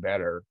something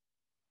better.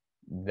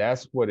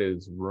 That's what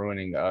is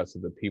ruining us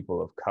as the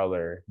people of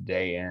color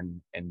day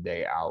in and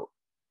day out.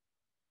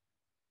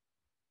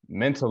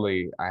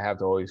 Mentally, I have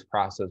to always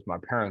process my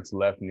parents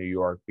left New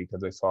York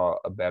because they saw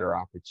a better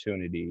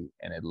opportunity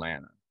in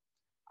Atlanta.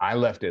 I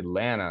left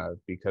Atlanta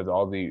because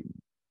all the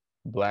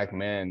Black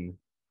men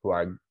who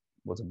I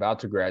was about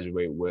to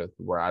graduate with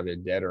were either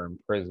dead or in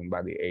prison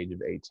by the age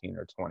of 18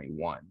 or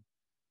 21.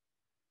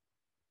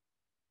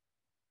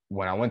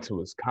 When I went to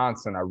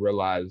Wisconsin, I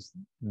realized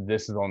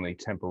this is only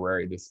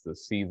temporary. This is a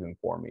season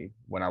for me.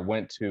 When I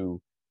went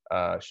to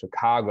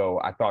Chicago,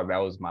 I thought that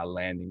was my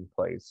landing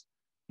place,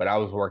 but I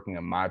was working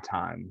in my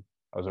time.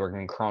 I was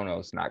working in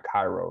Chronos, not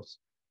Kairos.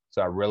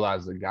 So I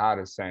realized that God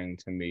is saying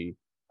to me,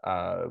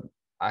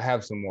 I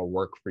have some more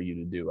work for you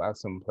to do. I have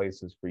some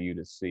places for you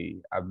to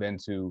see. I've been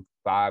to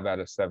 5 out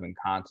of 7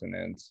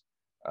 continents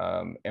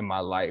in my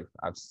life.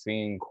 I've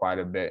seen quite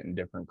a bit in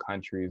different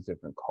countries,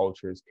 different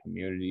cultures,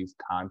 communities,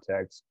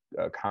 contexts,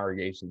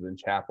 congregations, and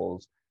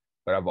chapels.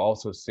 But I've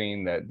also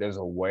seen that there's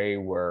a way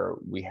where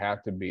we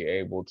have to be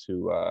able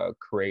to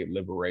create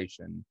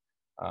liberation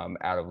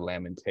out of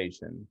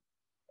lamentation.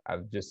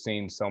 I've just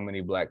seen so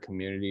many Black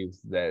communities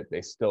that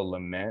they still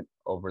lament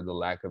over the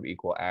lack of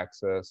equal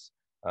access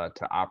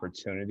to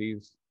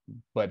opportunities,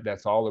 but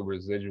that's all a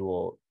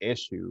residual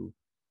issue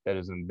that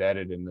is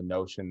embedded in the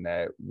notion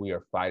that we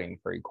are fighting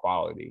for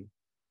equality.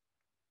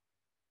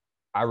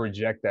 I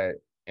reject that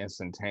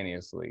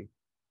instantaneously.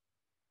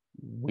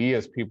 We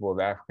as people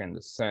of African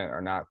descent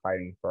are not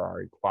fighting for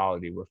our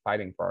equality, we're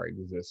fighting for our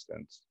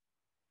existence.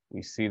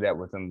 We see that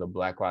within the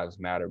Black Lives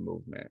Matter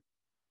movement.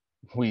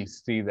 We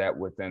see that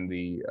within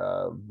the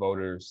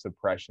voter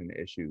suppression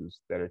issues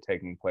that are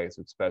taking place,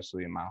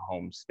 especially in my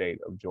home state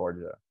of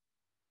Georgia.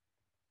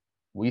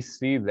 We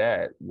see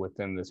that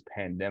within this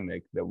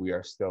pandemic that we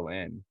are still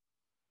in,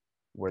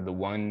 where the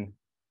one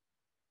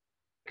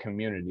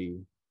community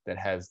that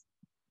has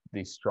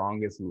the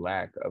strongest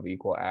lack of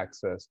equal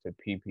access to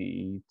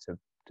PPE,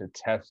 to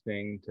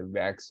testing, to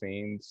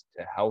vaccines,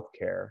 to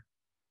healthcare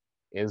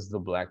is the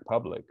Black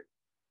public.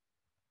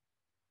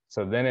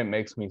 So then it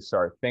makes me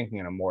start thinking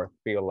in a more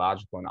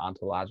theological and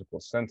ontological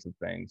sense of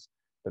things,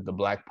 that the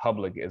Black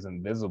public is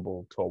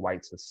invisible to a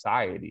white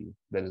society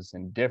that is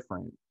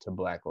indifferent to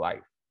Black life.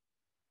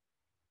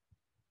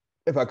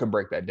 If I could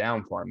break that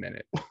down for a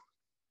minute,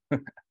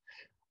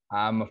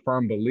 I'm a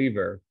firm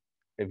believer,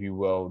 if you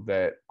will,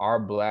 that our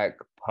Black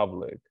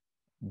public,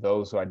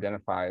 those who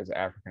identify as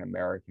African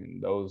American,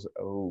 those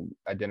who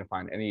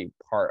identify in any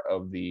part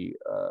of the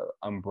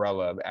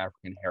umbrella of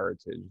African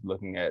heritage,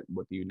 looking at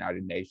what the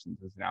United Nations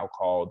has now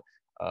called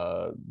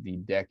the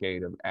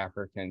decade of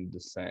African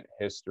descent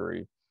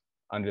history,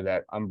 under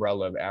that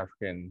umbrella of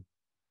African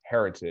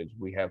heritage,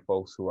 we have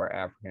folks who are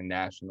African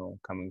national,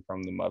 coming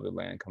from the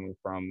motherland, coming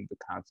from the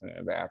continent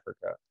of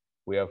Africa.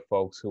 We have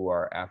folks who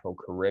are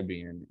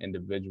Afro-Caribbean,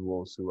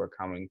 individuals who are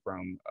coming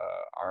from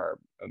our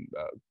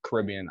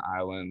Caribbean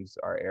islands,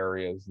 our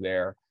areas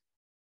there.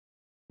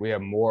 We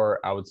have more,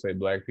 I would say,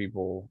 Black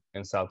people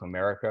in South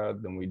America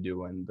than we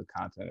do in the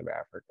continent of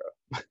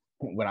Africa.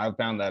 When I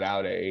found that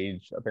out at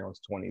age, I think I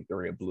was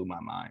 23, it blew my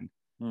mind.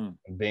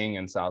 Being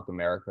in South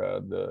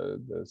America,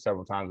 the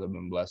several times I've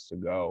been blessed to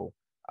go,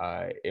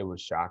 it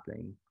was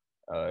shocking.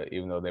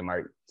 Even though they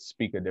might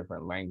speak a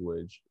different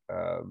language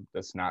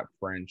that's not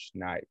French,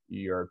 not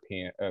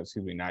European,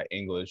 not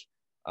English,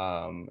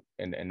 and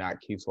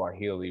not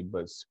Kiswahili,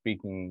 but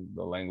speaking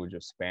the language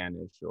of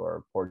Spanish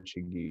or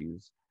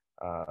Portuguese,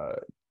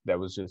 that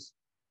was just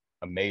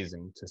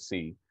amazing to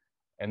see.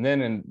 And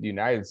then in the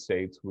United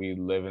States, we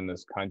live in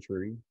this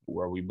country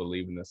where we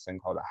believe in this thing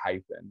called a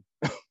hyphen.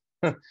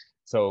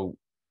 So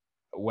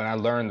when I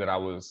learned that I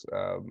was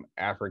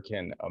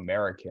African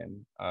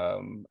American,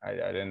 I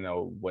didn't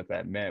know what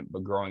that meant.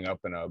 But growing up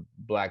in a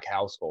Black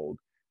household,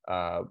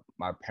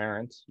 my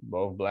parents,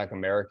 both Black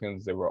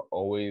Americans, they were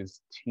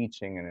always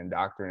teaching and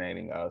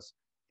indoctrinating us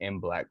in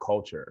Black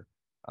culture.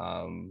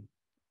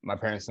 My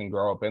parents didn't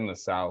grow up in the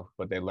South,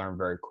 but they learned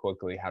very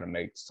quickly how to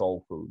make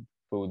soul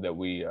food that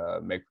we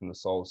make from the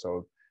soul.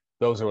 So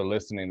those who are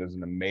listening, there's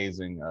an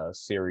amazing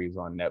series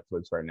on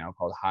Netflix right now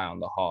called High on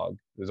the Hog.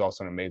 There's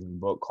also an amazing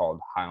book called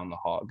High on the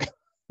Hog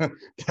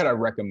that I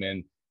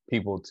recommend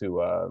people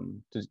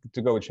to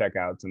go check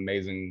out. It's an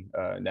amazing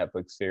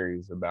Netflix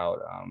series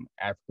about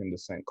African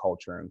descent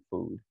culture and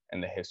food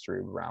and the history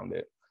around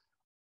it.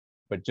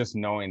 But just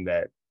knowing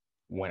that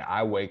when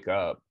I wake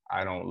up,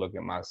 I don't look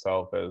at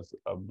myself as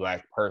a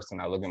Black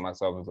person. I look at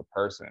myself as a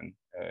person,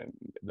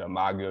 the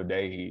Imago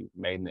Dei,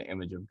 made in the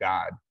image of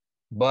God.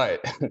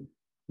 But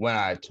when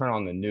I turn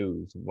on the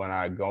news, when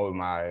I go to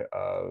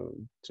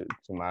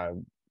my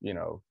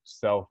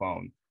cell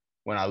phone,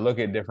 when I look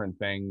at different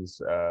things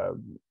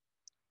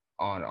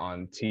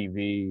on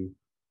TV,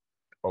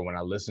 or when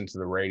I listen to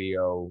the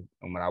radio,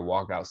 and when I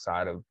walk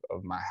outside of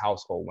my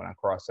household, when I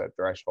cross that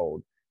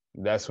threshold,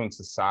 that's when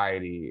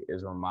society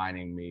is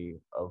reminding me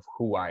of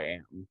who I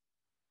am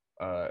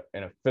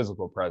in a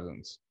physical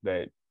presence,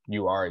 that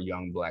you are a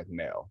young Black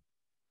male.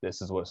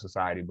 This is what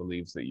society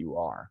believes that you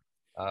are.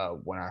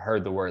 When I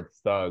heard the word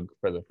thug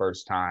for the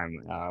first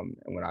time,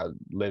 and when I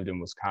lived in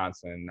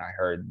Wisconsin, I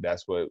heard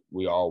that's what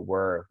we all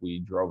were if we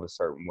drove a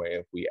certain way,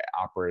 if we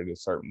operated a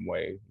certain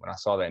way. When I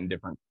saw that in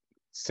different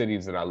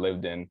cities that I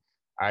lived in,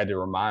 I had to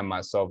remind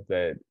myself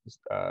that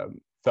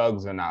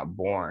thugs are not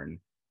born,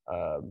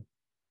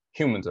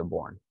 humans are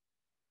born.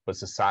 But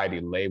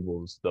society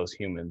labels those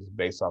humans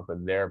based off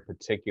of their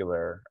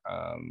particular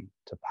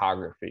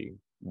topography,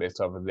 based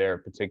off of their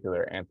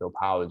particular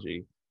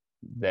anthropology,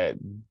 that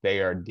they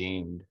are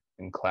deemed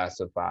and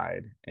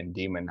classified and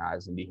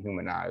demonized and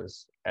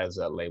dehumanized as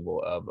a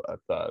label of a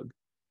thug.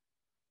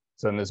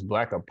 So in this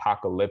Black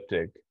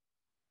apocalyptic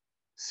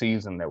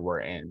season that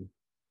we're in,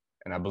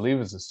 and I believe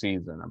it's a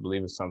season, I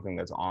believe it's something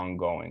that's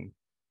ongoing,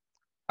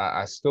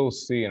 I still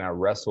see and I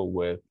wrestle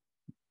with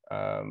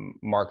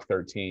Mark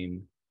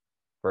 13,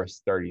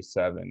 verse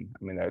 37.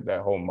 I mean,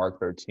 that whole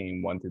Mark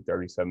 13, 1 through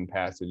 37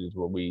 passage is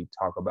where we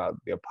talk about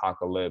the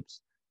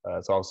apocalypse.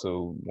 It's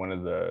also one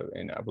of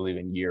I believe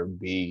in year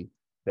B,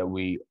 that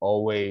we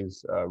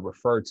always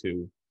refer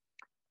to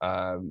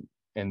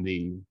in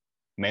the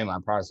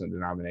mainline Protestant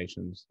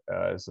denominations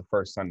as the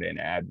first Sunday in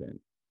Advent,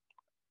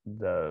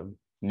 the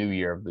new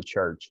year of the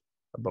church.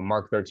 But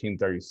Mark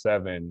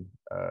 13:37,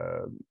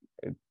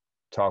 it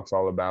talks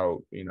all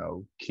about,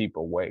 keep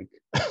awake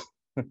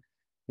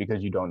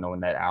because you don't know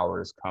when that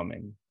hour is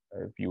coming.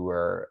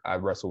 I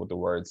wrestle with the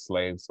word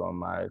slave, so in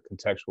my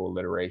contextual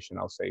alliteration,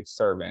 I'll say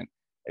servant.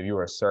 If you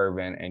are a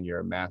servant and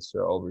your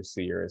master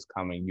overseer is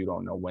coming, you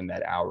don't know when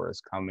that hour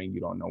is coming.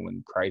 You don't know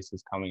when Christ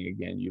is coming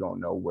again. You don't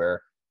know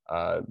where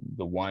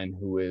The one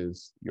who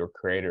is your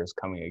creator is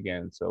coming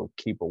again. So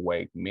keep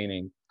awake,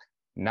 meaning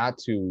not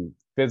to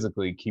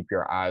physically keep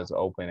your eyes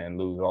open and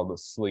lose all the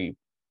sleep,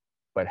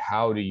 but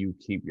how do you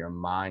keep your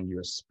mind,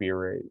 your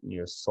spirit,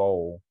 your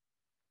soul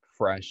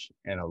fresh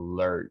and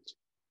alert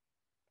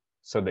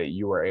so that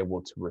you are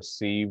able to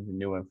receive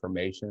new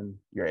information?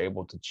 You're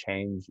able to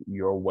change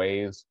your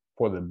ways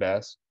for the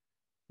best.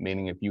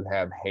 Meaning, if you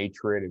have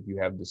hatred, if you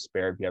have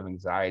despair, if you have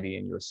anxiety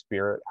in your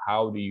spirit,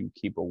 how do you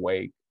keep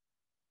awake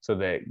so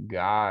that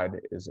God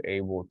is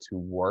able to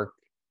work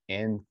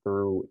in,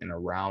 through, and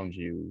around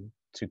you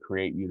to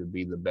create you to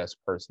be the best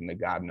person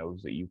that God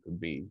knows that you could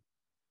be?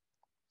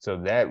 So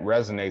that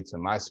resonates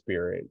in my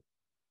spirit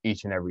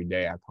each and every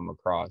day I come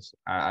across.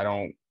 I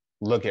don't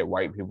look at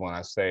white people and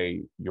I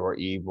say, you're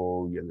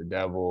evil, you're the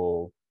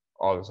devil,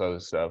 all this other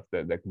stuff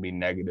that can be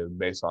negative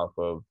based off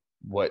of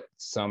what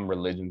some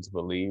religions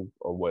believe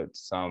or what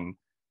some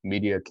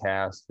media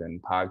casts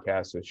and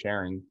podcasts are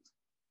sharing.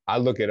 I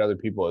look at other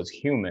people as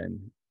human.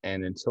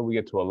 And until we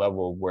get to a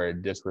level where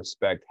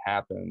disrespect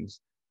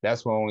happens,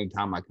 that's the only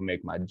time I can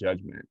make my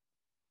judgment.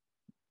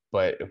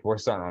 But if we're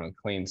starting on a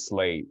clean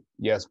slate,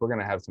 yes, we're going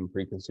to have some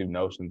preconceived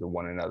notions of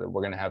one another.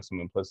 We're going to have some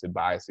implicit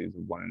biases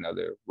of one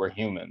another. We're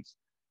humans,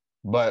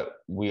 but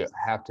we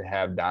have to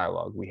have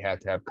dialogue. We have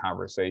to have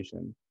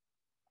conversation.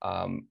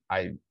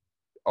 It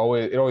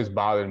always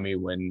bothered me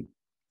when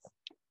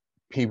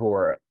people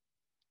were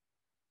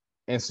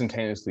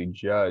instantaneously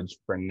judged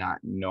for not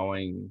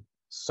knowing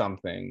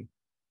something,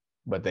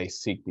 but they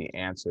seek the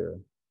answer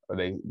or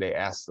they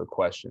ask the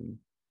question.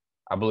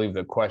 I believe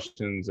the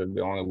questions are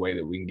the only way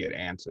that we can get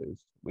answers.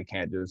 We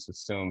can't just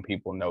assume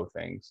people know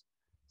things.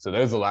 So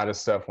there's a lot of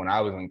stuff when I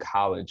was in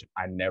college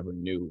I never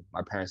knew.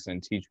 My parents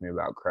didn't teach me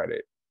about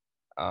credit.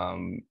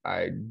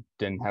 I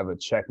didn't have a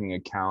checking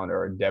account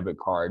or a debit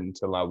card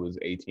until I was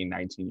 18,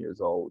 19 years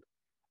old.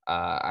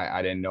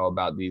 I didn't know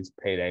about these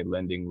payday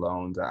lending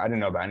loans. I didn't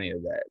know about any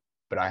of that.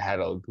 But I had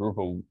a group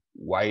of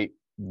white,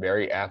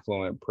 very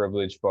affluent,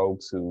 privileged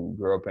folks who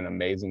grew up in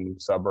amazing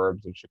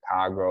suburbs of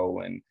Chicago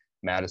and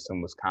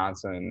Madison,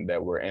 Wisconsin,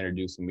 that were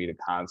introducing me to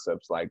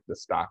concepts like the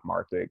stock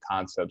market,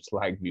 concepts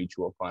like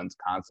mutual funds,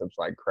 concepts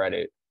like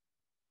credit.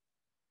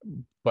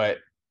 But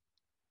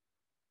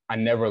I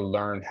never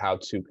learned how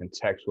to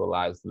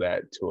contextualize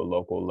that to a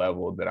local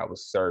level that I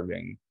was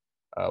serving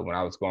when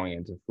I was going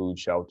into food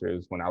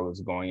shelters, when I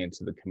was going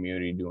into the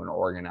community doing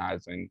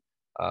organizing,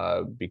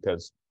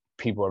 because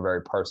people are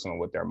very personal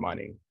with their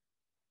money.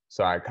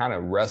 So I kind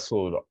of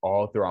wrestled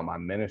all throughout my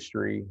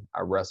ministry.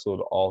 I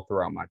wrestled all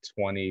throughout my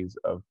 20s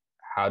of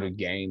how to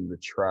gain the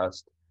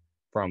trust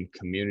from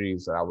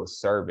communities that I was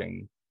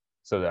serving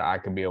so that I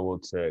could be able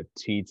to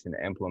teach and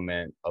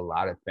implement a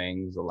lot of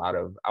things, a lot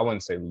of, I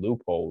wouldn't say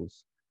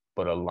loopholes,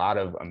 but a lot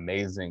of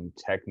amazing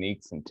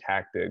techniques and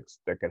tactics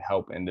that could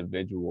help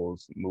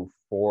individuals move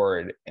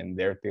forward in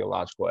their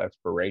theological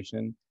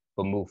exploration,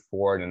 but move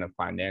forward in a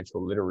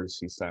financial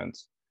literacy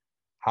sense.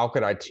 How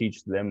could I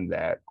teach them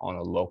that on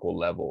a local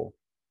level?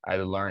 I had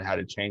to learn how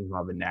to change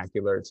my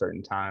vernacular at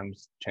certain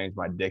times, change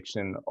my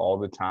diction all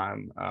the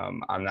time.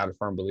 I'm not a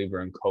firm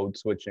believer in code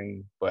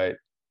switching, but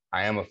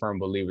I am a firm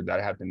believer that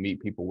I have to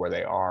meet people where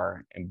they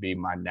are and be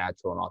my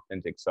natural and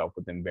authentic self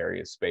within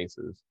various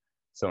spaces.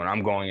 So when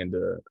I'm going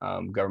into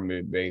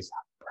government-based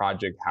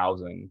project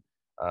housing,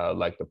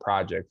 like the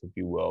projects, if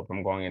you will, if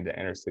I'm going into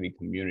inner city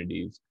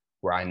communities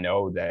where I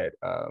know that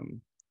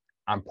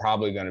I'm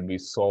probably going to be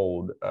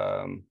sold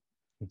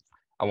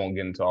I won't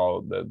get into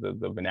all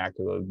the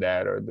vernacular of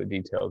that or the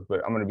details, but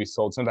I'm going to be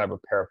sold some type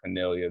of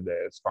paraphernalia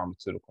that is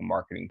pharmaceutical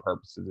marketing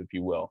purposes, if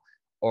you will,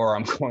 or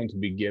I'm going to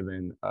be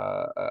given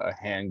a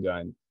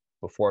handgun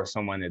before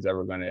someone is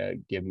ever going to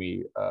give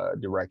me a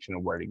direction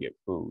of where to get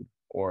food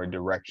or a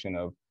direction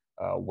of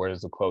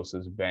where's the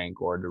closest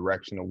bank or a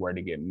direction of where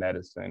to get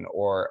medicine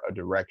or a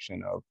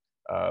direction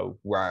of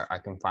where I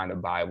can find a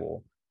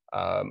Bible.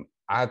 I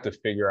have to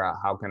figure out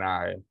how can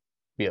I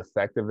be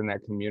effective in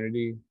that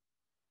community.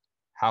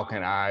 How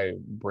can I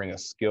bring a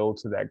skill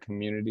to that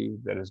community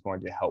that is going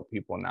to help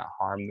people, not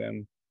harm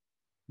them?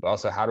 But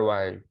also, how do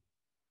I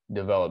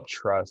develop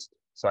trust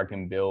so I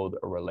can build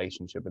a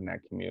relationship in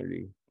that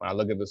community? When I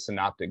look at the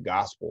synoptic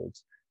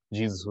gospels,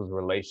 Jesus was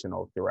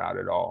relational throughout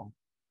it all.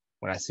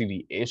 When I see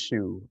the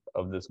issue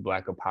of this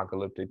Black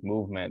apocalyptic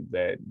movement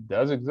that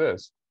does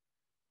exist,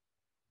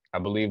 I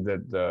believe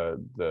that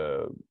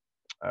the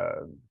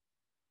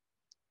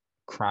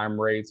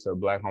crime rates of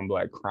Black on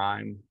Black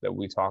crime that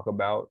we talk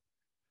about,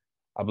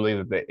 I believe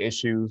that the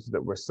issues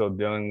that we're still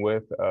dealing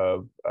with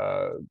of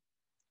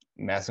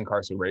mass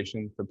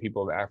incarceration for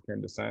people of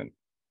African descent,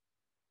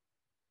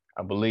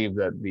 I believe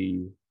that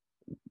the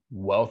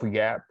wealth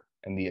gap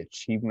and the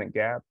achievement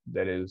gap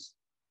that is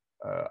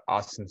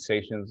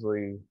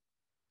ostentatiously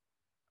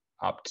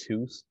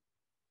obtuse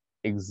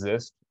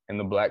exists in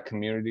the Black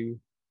community.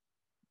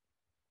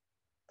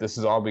 This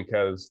is all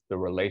because the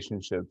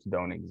relationships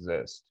don't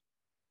exist.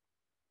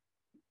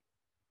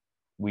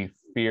 We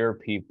fear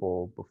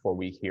people before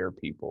we hear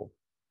people.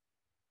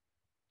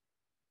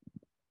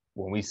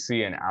 When we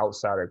see an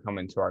outsider come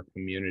into our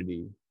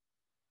community,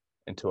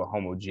 into a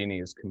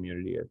homogeneous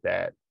community at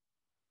that,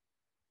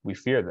 we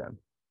fear them.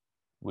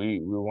 We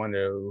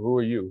wonder, who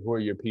are you? Who are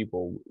your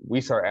people? We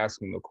start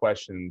asking the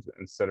questions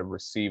instead of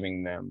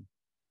receiving them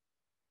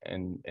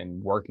and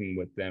working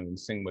with them and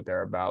seeing what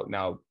they're about.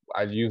 Now,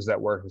 I use that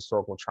word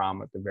historical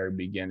trauma at the very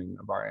beginning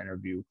of our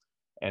interview.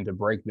 And to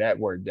break that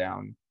word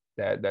down,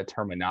 that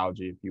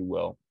terminology, if you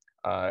will,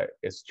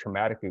 it's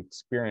traumatic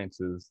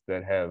experiences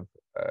that have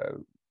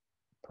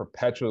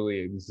perpetually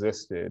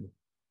existed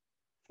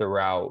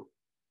throughout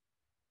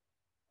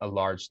a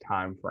large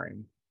time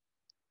frame.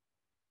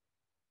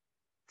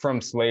 From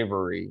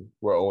slavery,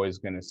 we're always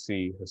going to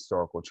see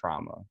historical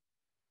trauma,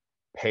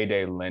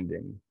 payday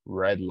lending,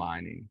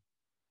 redlining,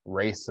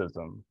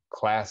 racism,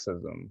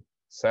 classism,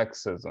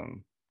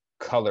 sexism,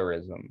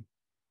 colorism,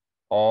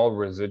 all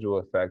residual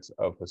effects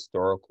of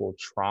historical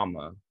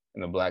trauma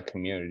in the Black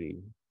community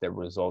that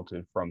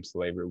resulted from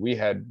slavery. We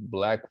had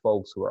Black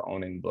folks who were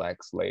owning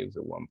Black slaves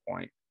at one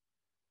point,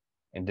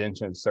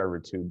 indentured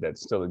servitude that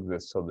still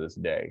exists till this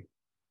day.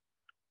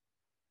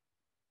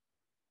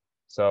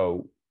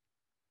 So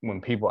when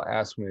people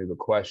ask me the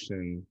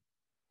question,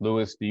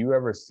 Lewis, do you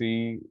ever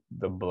see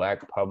the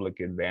Black public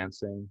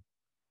advancing?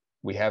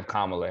 We have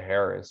Kamala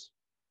Harris.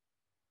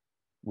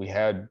 We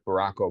had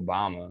Barack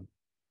Obama.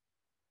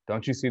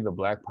 Don't you see the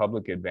Black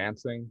public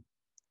advancing?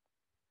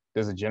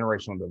 There's a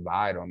generational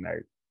divide on that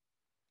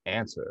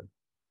answer.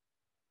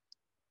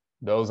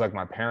 Those like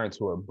my parents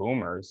who are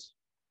boomers,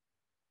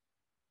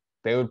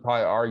 they would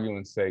probably argue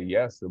and say,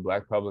 yes, the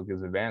Black public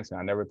is advancing.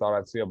 I never thought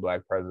I'd see a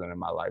Black president in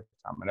my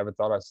lifetime. I never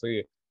thought I'd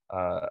see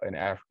an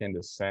African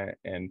descent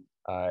and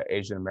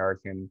Asian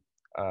American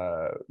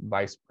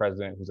vice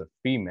president who's a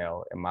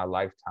female in my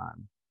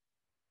lifetime.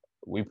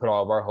 We put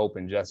all of our hope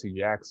in Jesse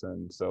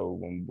Jackson. So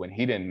when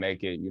he didn't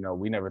make it,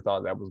 we never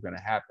thought that was going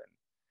to happen.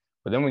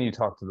 But then when you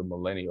talk to the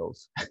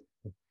millennials,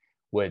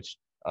 which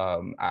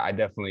I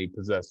definitely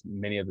possess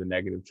many of the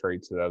negative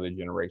traits that other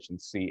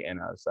generations see in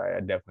us. I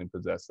definitely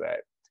possess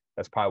that.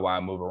 That's probably why I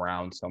move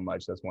around so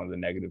much. That's one of the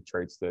negative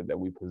traits that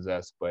we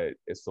possess, but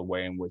it's the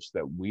way in which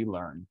that we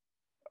learn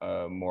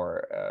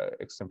more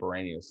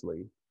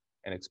extemporaneously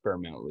and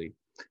experimentally.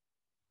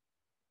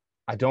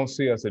 I don't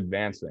see us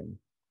advancing.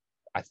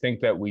 I think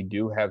that we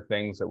do have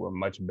things that were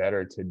much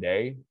better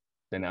today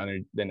than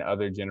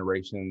other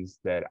generations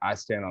that I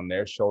stand on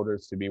their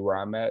shoulders to be where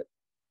I'm at.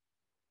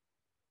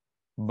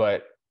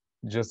 But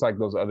just like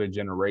those other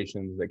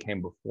generations that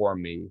came before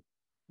me,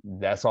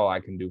 that's all I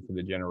can do for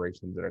the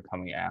generations that are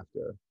coming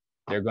after.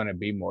 They're going to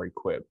be more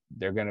equipped.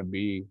 They're going to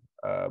be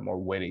more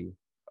witty,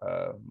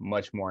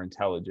 much more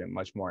intelligent,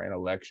 much more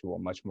intellectual,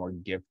 much more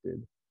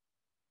gifted.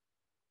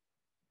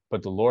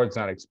 But the Lord's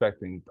not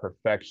expecting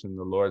perfection.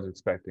 The Lord's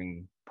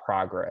expecting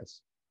progress.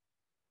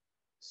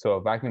 So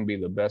if I can be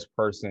the best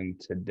person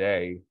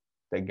today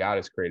that God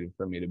has created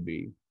for me to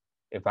be,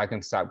 if I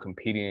can stop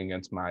competing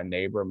against my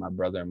neighbor, my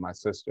brother, and my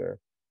sister,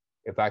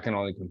 if I can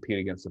only compete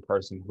against the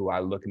person who I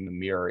look in the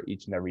mirror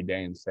each and every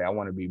day and say, I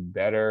want to be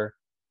better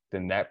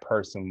than that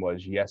person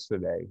was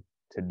yesterday,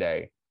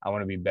 today. I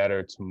want to be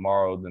better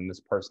tomorrow than this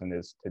person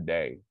is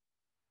today.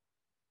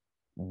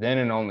 Then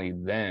and only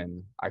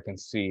then I can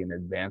see an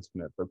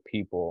advancement for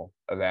people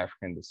of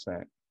African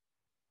descent.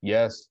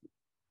 Yes,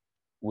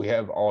 we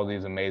have all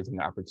these amazing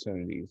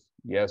opportunities.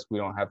 Yes, we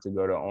don't have to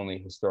go to only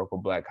historical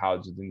Black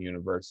colleges and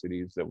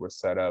universities that were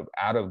set up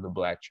out of the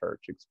Black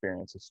church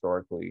experience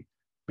historically,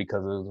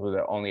 because those were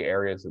the only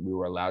areas that we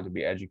were allowed to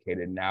be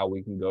educated. Now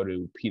we can go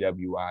to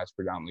PWIs,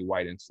 predominantly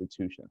white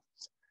institutions.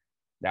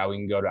 Now we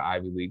can go to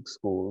Ivy League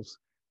schools.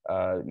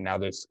 Now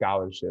there's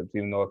scholarships.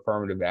 Even though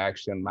affirmative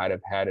action might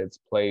have had its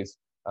place,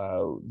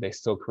 they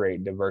still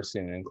create diversity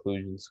and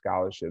inclusion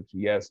scholarships.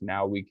 Yes,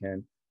 now we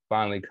can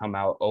finally come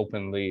out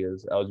openly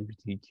as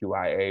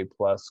LGBTQIA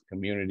plus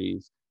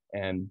communities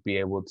and be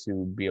able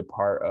to be a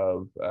part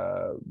of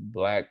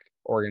Black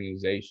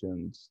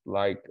organizations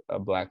like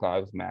Black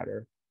Lives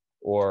Matter,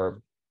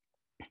 or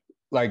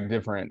like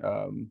different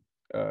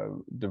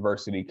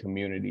diversity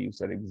communities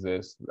that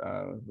exist,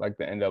 like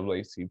the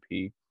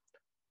NAACP.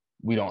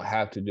 We don't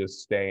have to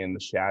just stay in the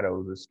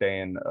shadows or stay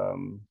in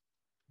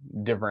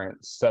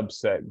different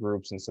subset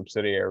groups and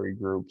subsidiary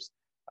groups.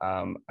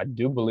 I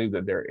do believe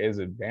that there is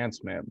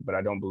advancement, but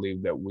I don't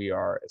believe that we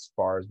are as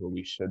far as where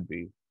we should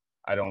be.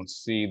 I don't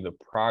see the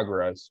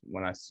progress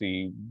when I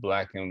see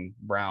Black and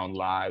brown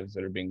lives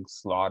that are being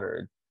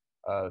slaughtered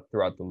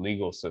throughout the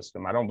legal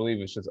system. I don't believe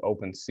it's just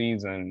open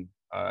season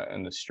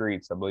in the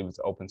streets. I believe it's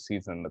open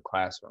season in the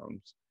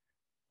classrooms,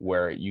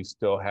 where you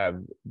still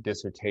have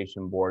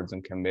dissertation boards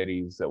and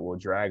committees that will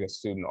drag a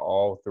student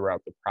all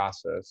throughout the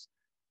process,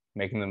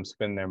 making them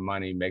spend their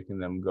money, making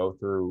them go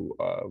through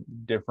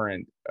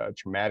different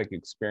traumatic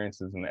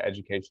experiences in the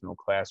educational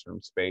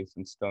classroom space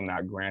and still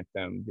not grant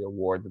them the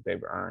award that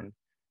they've earned.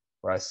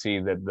 Where I see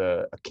that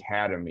the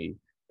academy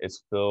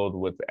is filled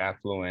with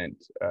affluent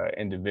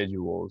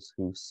individuals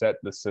who set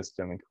the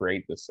system and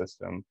create the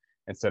system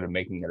instead of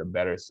making it a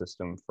better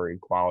system for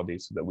equality,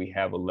 so that we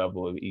have a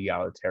level of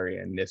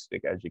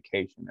egalitarianistic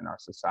education in our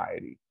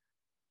society.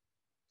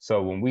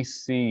 So when we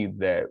see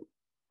that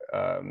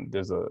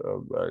there's a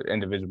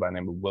individual by the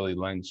name of Willie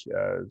Lynch.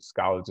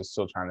 Scholars are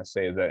still trying to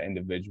say, is that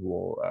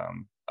individual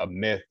a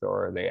myth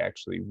or are they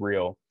actually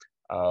real?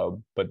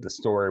 But the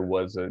story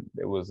was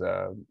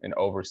an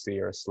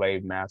overseer, a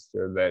slave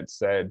master that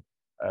said,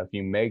 if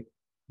you make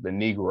the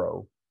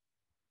Negro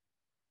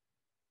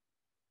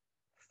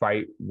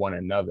fight one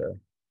another,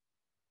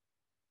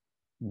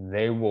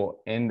 they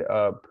will end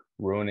up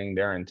ruining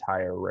their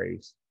entire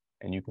race.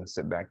 And you can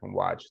sit back and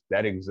watch.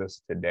 That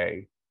exists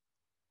today.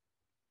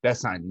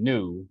 That's not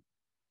new.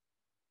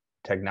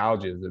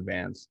 Technology is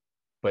advanced,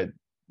 but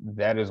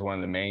that is one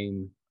of the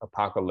main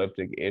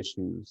apocalyptic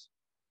issues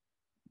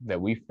that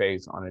we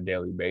face on a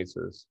daily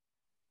basis.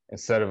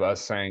 Instead of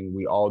us saying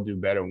we all do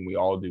better when we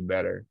all do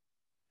better,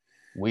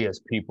 we as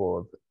people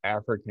of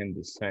African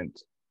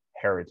descent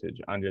heritage,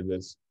 under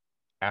this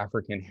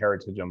African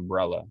heritage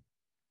umbrella,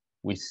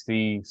 we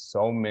see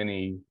so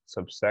many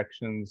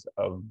subsections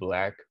of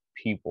Black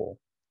people,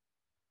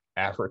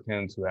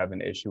 Africans who have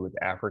an issue with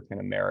African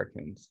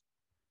Americans,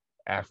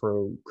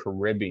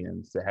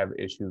 Afro-Caribbeans that have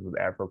issues with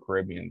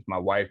Afro-Caribbeans. My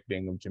wife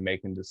being of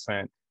Jamaican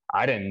descent,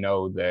 I didn't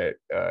know that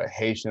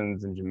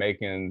Haitians and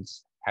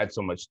Jamaicans had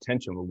so much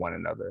tension with one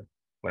another.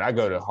 When I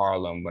go to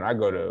Harlem, when I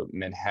go to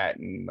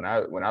Manhattan,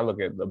 when I look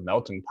at the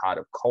melting pot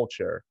of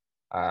culture,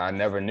 I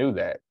never knew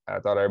that. I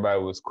thought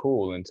everybody was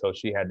cool until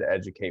she had to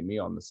educate me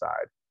on the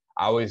side.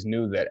 I always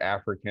knew that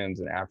Africans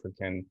and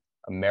African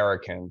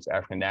Americans,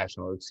 African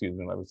nationals, excuse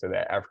me, let me say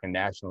that, African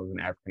nationals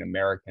and African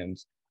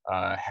Americans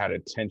had a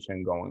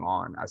tension going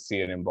on. I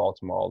see it in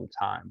Baltimore all the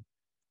time.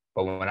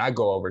 But when I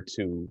go over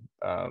to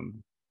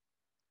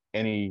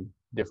any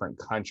different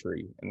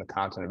country in the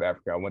continent of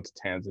Africa, I went to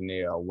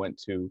Tanzania, I went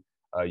to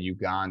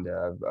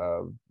Uganda,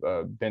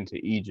 I've been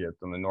to Egypt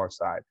on the north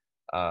side.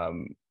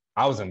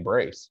 I was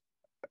embraced.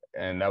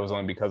 And that was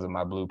only because of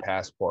my blue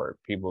passport.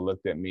 People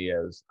looked at me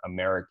as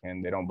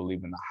American. They don't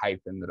believe in the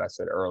hyphen that I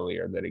said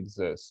earlier that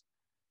exists.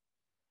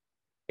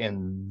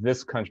 In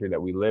this country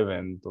that we live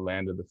in, the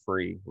land of the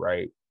free,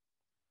 right?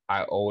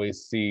 I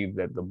always see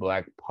that the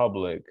Black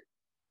public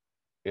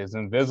is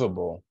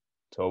invisible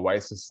to a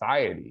white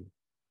society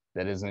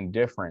that is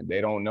indifferent. They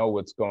don't know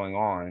what's going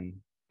on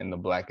in the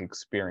Black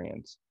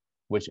experience,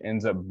 which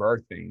ends up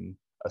birthing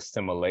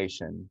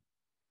assimilation.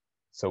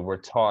 So we're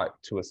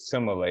taught to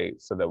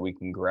assimilate so that we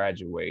can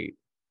graduate,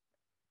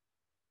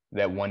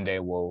 that one day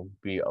we'll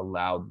be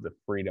allowed the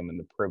freedom and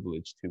the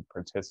privilege to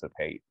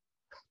participate.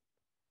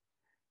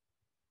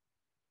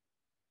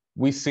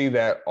 We see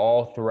that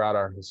all throughout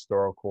our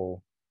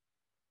historical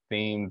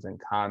themes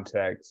and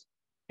contexts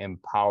in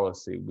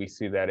policy. We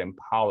see that in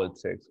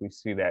politics. We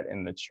see that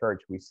in the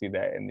church. We see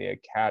that in the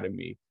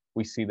academy.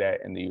 We see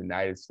that in the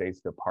United States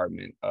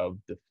Department of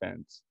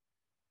Defense.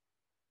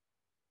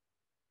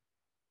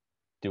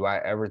 Do I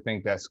ever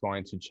think that's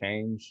going to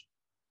change?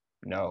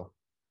 No.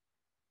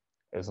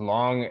 As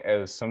long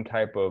as some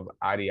type of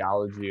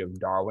ideology of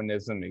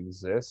Darwinism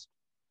exists,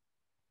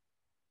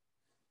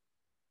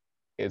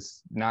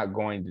 it's not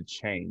going to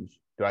change.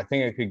 Do I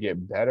think it could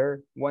get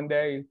better one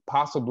day?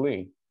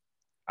 Possibly.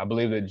 I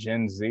believe that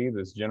Gen Z,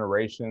 this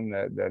generation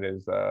that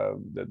is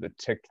the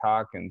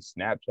TikTok and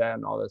Snapchat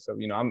and all that stuff,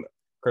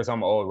 Chris,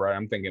 I'm old, right?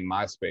 I'm thinking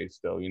MySpace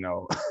still,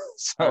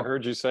 So, I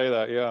heard you say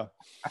that, yeah.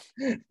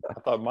 I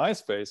thought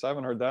MySpace, I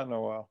haven't heard that in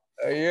a while.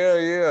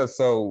 Yeah.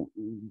 So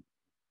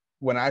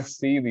when I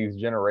see these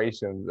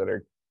generations that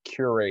are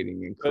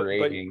curating and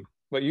creating.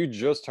 But you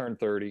just turned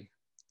 30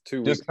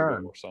 2 weeks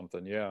ago or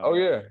something, yeah. Oh,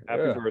 yeah.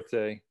 Happy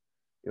birthday.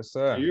 Yes,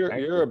 sir. So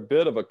you're a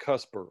bit of a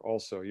cusper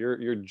also.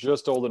 You're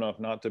just old enough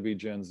not to be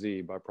Gen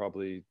Z by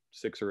probably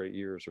 6 or 8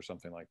 years or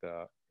something like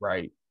that.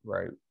 Right.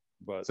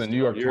 But so New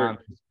York Times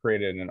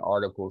created an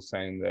article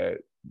saying that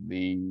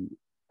the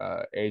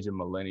age of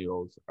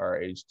millennials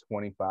are age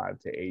 25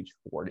 to age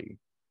 40.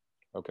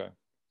 Okay.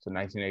 So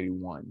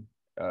 1981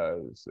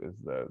 is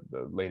the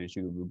latest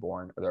you could be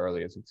born, or the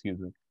earliest, excuse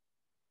me.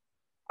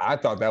 I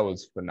thought that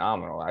was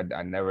phenomenal.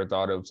 I never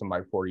thought of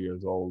somebody 40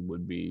 years old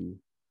would be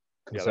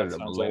considered that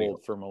sounds a millennial.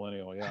 old for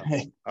millennial, yeah.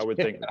 I would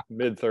think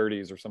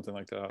mid-30s or something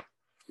like that.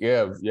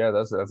 Yeah,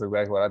 that's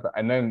exactly what I thought.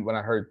 And then when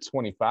I heard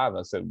 25,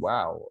 I said,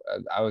 wow,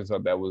 I always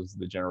thought that was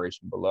the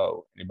generation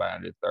below, anybody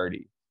under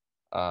 30.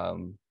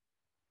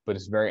 But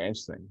it's very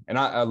interesting. And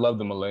I love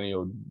the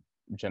millennial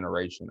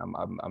generation.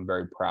 I'm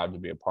very proud to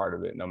be a part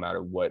of it, no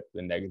matter what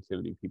the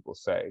negativity people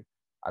say.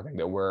 I think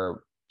that we're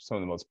some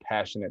of the most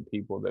passionate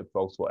people that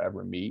folks will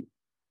ever meet.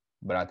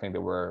 But I think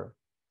that we're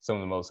some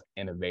of the most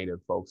innovative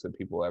folks that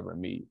people ever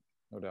meet.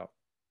 No doubt.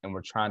 And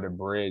we're trying to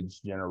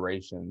bridge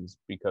generations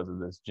because of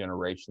this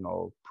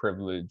generational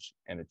privilege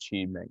and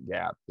achievement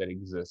gap that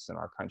exists in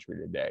our country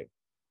today.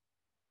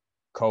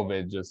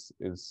 COVID just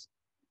is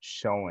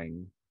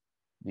showing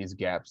these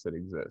gaps that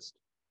exist.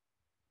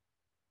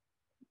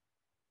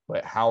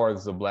 But how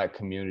is the Black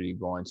community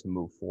going to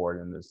move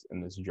forward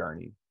in this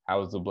journey?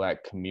 How is the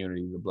Black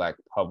community, the Black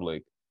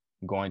public,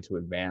 going to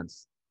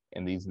advance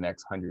in these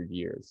next 100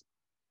 years?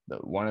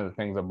 One of the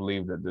things I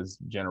believe that this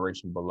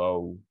generation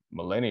below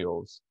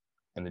millennials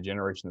and the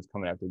generation that's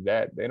coming after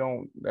that, they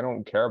don't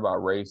care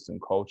about race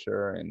and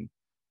culture and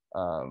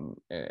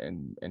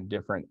and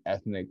different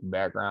ethnic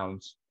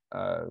backgrounds,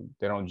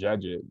 they don't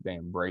judge it, they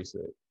embrace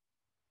it.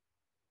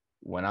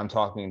 When I'm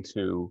talking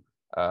to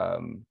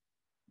um,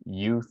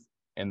 youth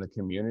in the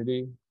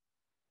community,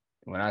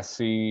 when I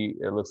see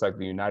it looks like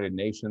the United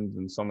Nations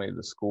and so many of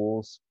the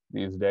schools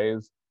these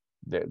days,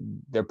 they're,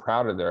 they're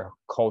proud of their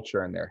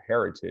culture and their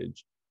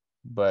heritage,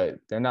 but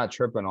they're not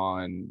tripping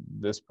on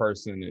this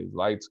person is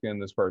light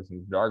skinned, this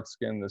person's dark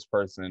skinned, this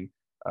person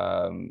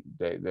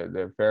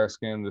they're fair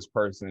skinned, this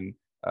person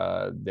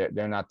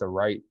they're not the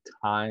right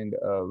kind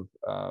of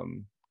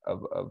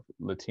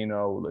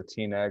Latino,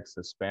 Latinx,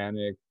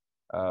 Hispanic,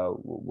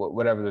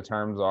 whatever the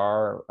terms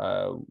are,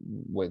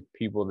 with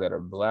people that are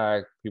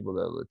Black, people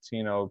that are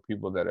Latino,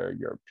 people that are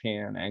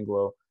European,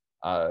 Anglo,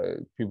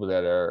 people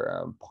that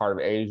are part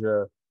of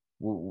Asia.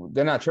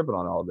 They're not tripping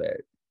on all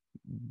that.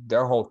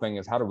 Their whole thing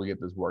is, how do we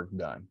get this work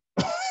done?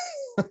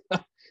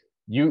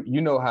 You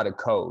know how to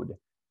code.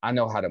 I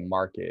know how to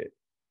market.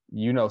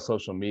 You know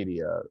social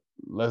media.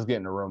 Let's get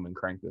in a room and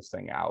crank this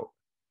thing out.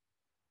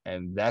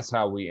 And that's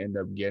how we end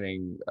up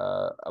getting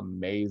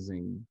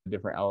amazing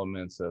different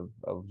elements of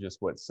just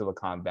what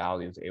Silicon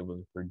Valley is able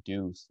to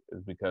produce,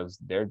 is because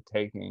they're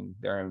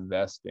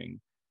investing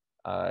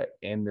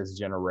in this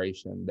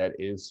generation that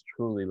is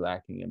truly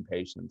lacking in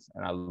patience.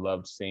 And I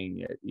love seeing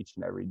it each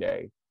and every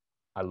day.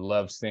 I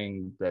love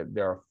seeing that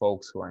there are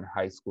folks who are in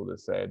high school that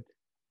said,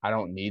 I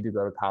don't need to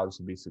go to college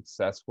to be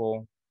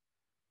successful,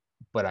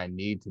 but I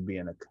need to be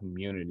in a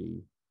community,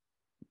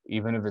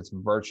 even if it's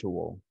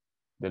virtual,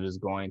 that is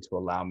going to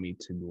allow me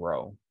to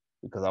grow,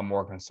 because I'm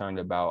more concerned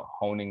about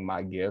honing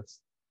my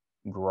gifts,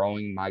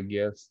 growing my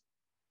gifts,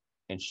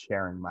 and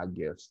sharing my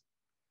gifts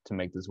to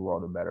make this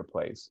world a better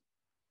place.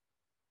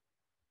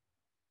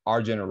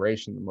 Our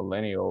generation, the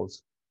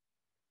millennials,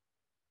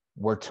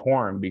 we're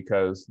torn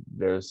because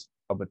there's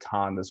a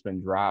baton that's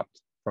been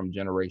dropped from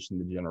generation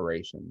to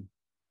generation.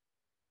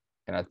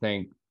 And I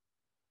think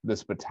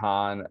this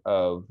baton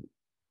of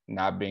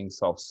not being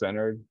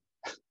self-centered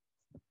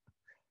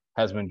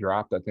has been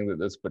dropped. I think that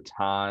this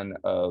baton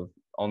of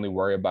only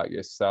worry about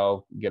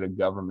yourself, get a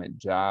government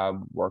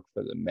job, work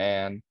for the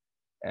man,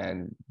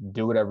 and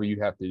do whatever you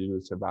have to do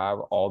to survive,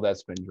 all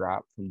that's been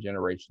dropped from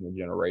generation to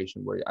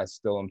generation, where I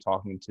still am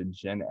talking to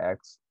Gen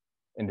X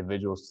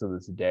individuals to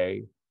this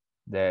day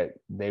that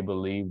they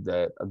believe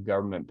that a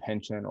government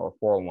pension or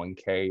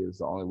 401k is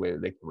the only way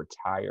that they can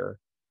retire.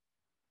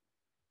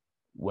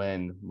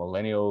 When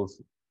millennials,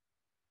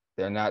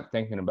 they're not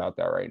thinking about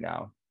that right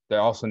now.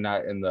 They're also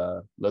not in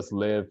the let's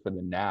live for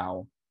the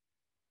now.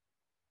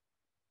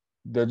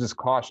 They're just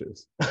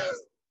cautious.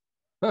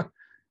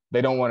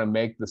 They don't want to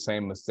make the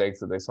same mistakes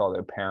that they saw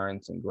their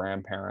parents and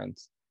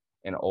grandparents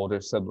and older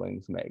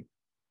siblings make.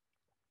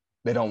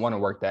 They don't want to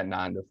work that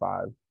 9 to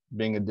 5.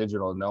 Being a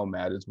digital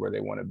nomad is where they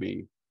want to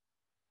be.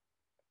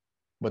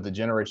 But the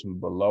generation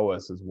below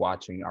us is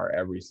watching our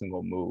every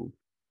single move.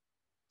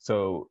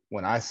 So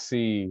when I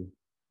see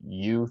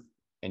youth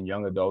and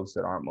young adults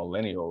that aren't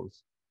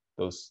millennials,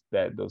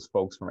 those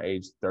folks from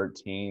age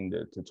 13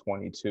 to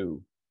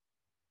 22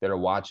 that are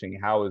watching,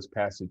 how is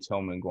Pastor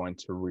Tillman going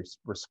to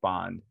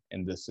respond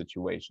in this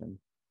situation?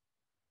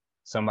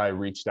 Somebody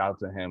reached out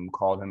to him,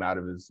 called him out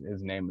of his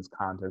name, his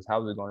context.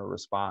 How is he going to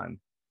respond?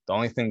 The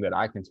only thing that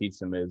I can teach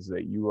them is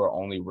that you are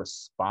only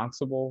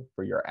responsible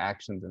for your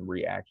actions and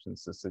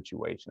reactions to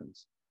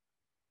situations.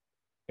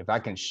 If I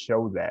can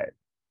show that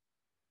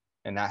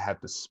and not have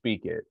to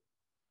speak it,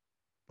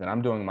 then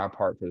I'm doing my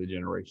part for the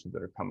generations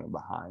that are coming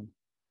behind.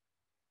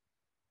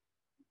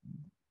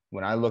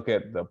 When I look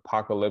at the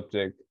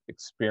apocalyptic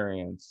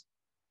experience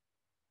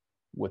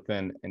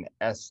within an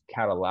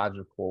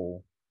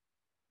eschatological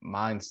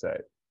mindset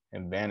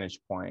and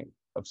vantage point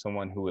of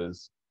someone who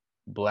is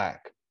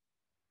Black,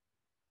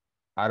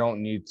 I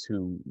don't need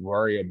to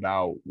worry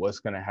about what's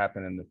going to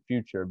happen in the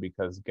future,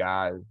 because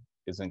God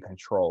is in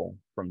control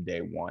from day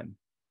one.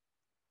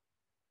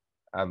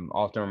 I'm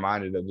often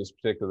reminded of this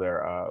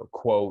particular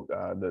quote,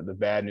 the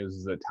bad news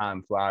is that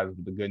time flies,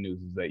 but the good news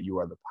is that you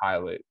are the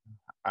pilot.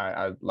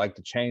 I like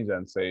to change that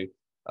and say,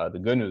 the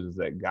good news is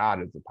that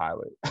God is the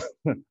pilot.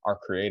 Our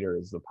creator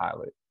is the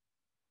pilot.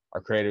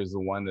 Our creator is the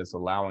one that's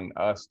allowing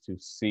us to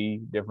see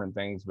different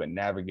things, but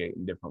navigate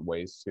in different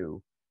ways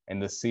too. In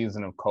the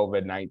season of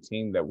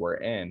COVID-19 that we're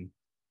in,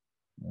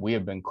 we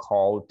have been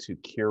called to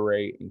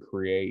curate and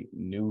create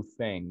new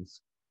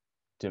things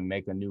to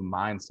make a new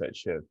mindset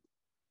shift.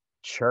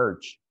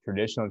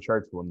 Traditional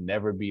church will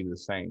never be the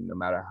same, no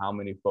matter how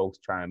many folks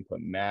try and put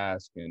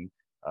masks and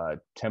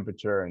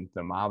temperature and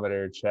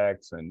thermometer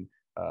checks and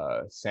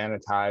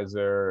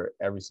sanitizer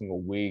every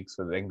single week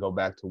so they can go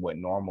back to what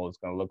normal is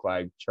going to look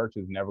like. Church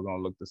is never going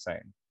to look the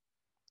same.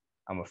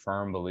 I'm a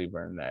firm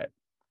believer in that.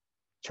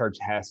 Church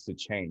has to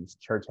change.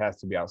 Church has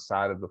to be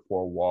outside of the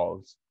four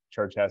walls.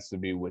 Church has to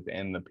be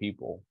within the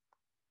people.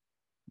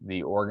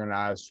 The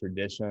organized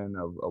tradition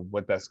of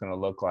what that's going to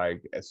look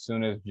like, as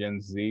soon as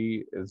Gen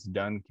Z is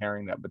done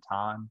carrying that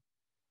baton,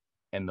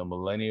 and the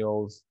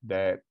millennials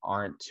that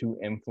aren't too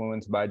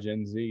influenced by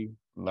Gen Z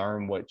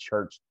learn what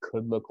church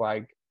could look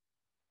like,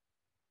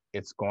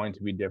 it's going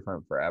to be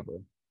different forever.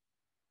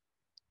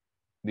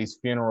 These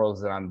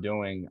funerals that I'm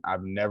doing,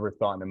 I've never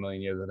thought in a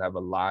million years I'd have a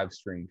live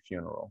stream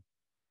funeral.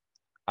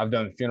 I've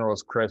done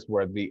funerals, Chris,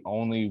 where the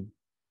only,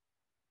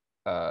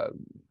 I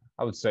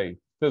would say,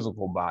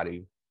 physical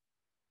body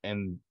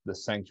in the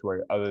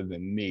sanctuary other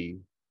than me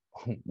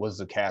was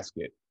the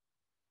casket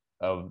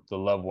of the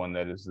loved one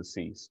that is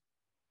deceased.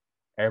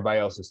 Everybody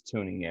else is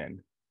tuning in.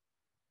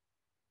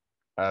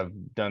 I've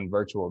done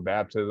virtual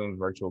baptisms,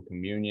 virtual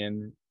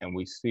communion, and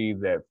we see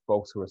that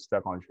folks who are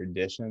stuck on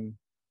tradition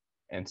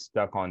and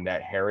stuck on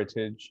that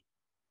heritage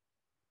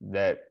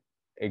that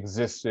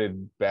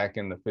existed back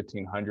in the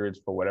 1500s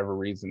for whatever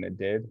reason it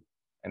did,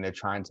 and they're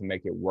trying to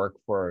make it work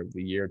for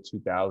the year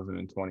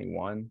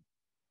 2021.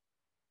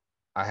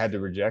 I had to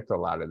reject a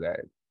lot of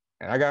that.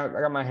 And I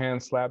got my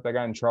hands slapped, I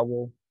got in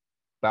trouble,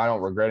 but I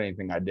don't regret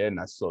anything I did, and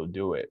I still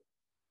do it.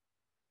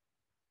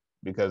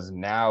 Because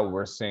now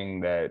we're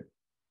seeing that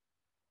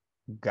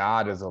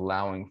God is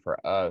allowing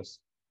for us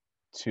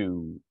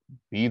to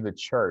be the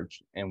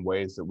church in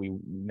ways that we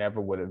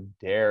never would have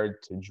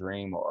dared to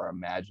dream or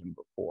imagine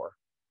before.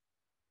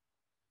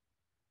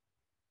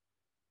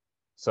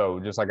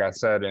 So just like I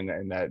said in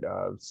that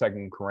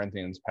 2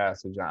 Corinthians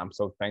passage, I'm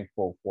so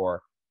thankful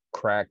for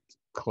cracked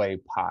clay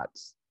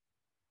pots,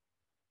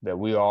 that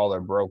we all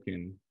are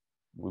broken.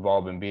 We've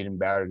all been beaten,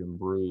 battered, and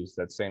bruised.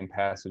 That same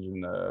passage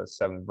in the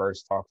 7th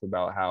verse talks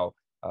about how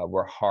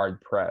we're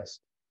hard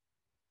pressed,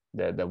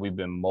 that we've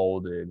been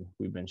molded,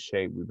 we've been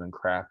shaped, we've been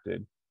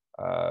crafted.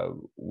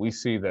 We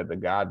see that the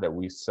God that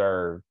we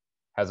serve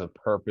has a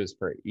purpose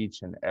for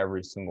each and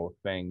every single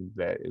thing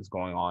that is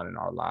going on in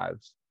our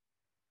lives.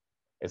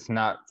 It's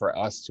not for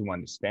us to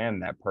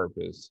understand that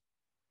purpose,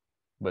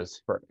 but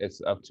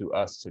it's up to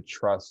us to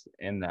trust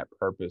in that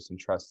purpose and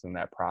trust in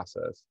that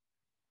process.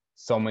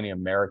 So many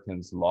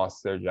Americans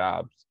lost their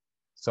jobs.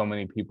 So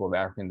many people of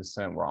African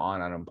descent were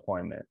on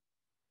unemployment.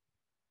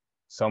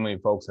 So many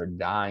folks are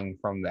dying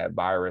from that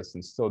virus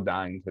and still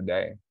dying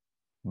today.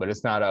 But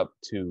it's not up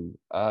to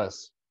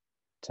us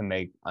to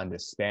make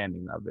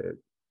understanding of it.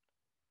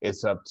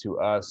 It's up to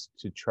us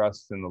to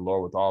trust in the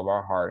Lord with all of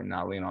our heart and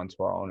not lean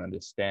onto our own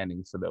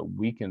understanding, so that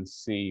we can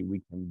see,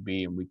 we can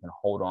be, and we can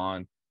hold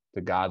on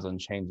to God's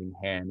unchanging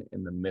hand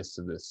in the midst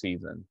of this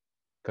season.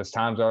 Because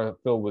times are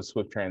filled with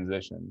swift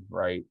transition,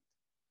 right?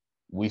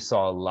 We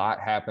saw a lot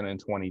happen in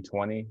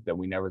 2020 that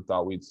we never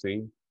thought we'd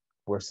see.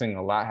 We're seeing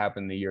a lot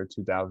happen in the year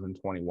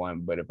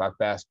 2021. But if I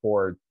fast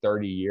forward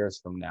 30 years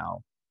from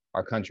now,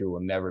 our country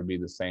will never be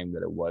the same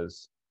that it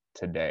was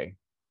today.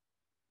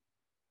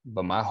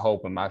 But my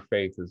hope and my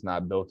faith is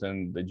not built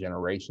in the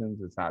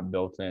generations. It's not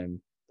built in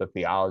the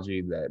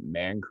theology that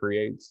man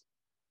creates.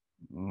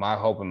 My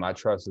hope and my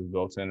trust is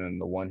built in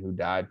the one who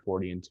died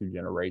 42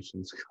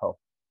 generations ago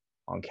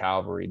on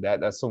Calvary.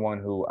 That's the one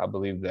who I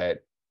believe that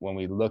when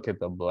we look at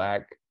the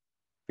Black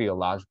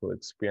theological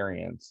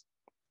experience,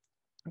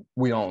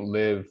 we don't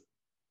live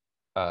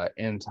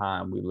in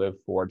time. We live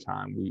for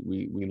time.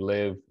 We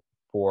live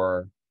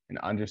for an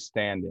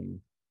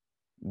understanding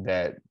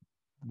that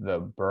the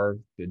birth,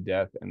 the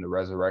death, and the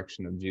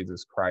resurrection of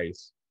Jesus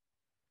Christ,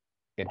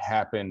 it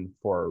happened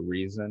for a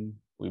reason.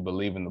 We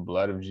believe in the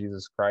blood of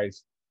Jesus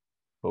Christ,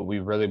 but we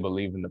really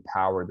believe in the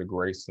power, the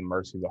grace, the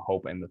mercy, the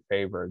hope, and the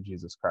favor of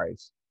Jesus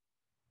Christ.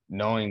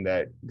 Knowing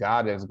that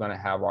God is going to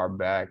have our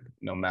back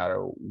no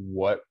matter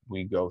what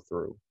we go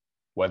through,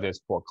 whether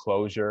it's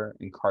foreclosure,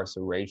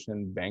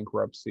 incarceration,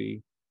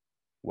 bankruptcy,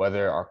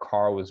 whether our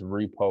car was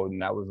repoed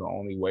and that was the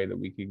only way that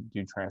we could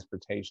do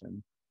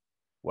transportation,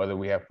 whether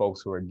we have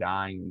folks who are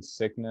dying in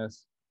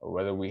sickness, or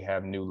whether we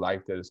have new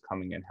life that is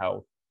coming in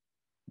health.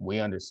 We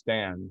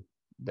understand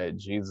that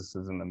Jesus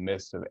is in the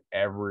midst of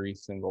every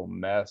single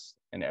mess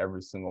and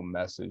every single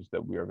message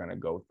that we are going to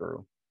go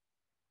through.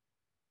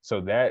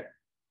 So that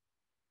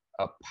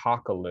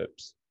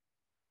apocalypse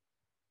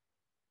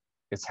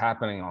is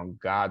happening on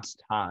God's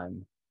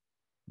time,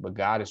 but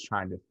God is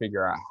trying to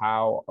figure out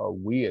how are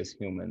we as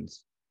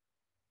humans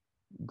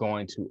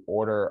going to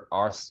order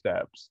our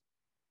steps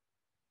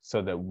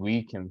so that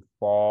we can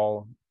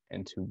fall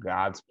into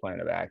God's plan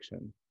of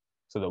action,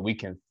 so that we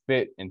can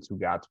fit into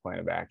God's plan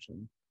of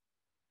action.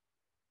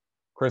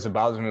 Chris, it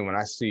bothers me when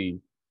I see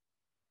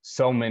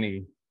so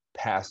many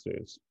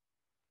pastors,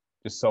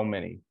 just so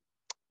many.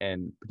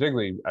 And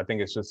particularly, I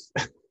think it's just,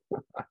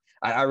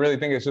 I really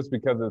think it's just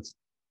because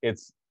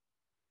it's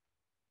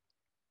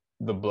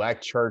the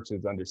Black church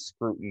is under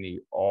scrutiny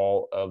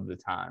all of the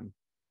time.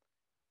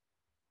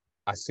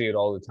 I see it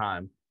all the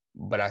time,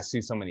 but I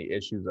see so many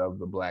issues of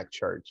the Black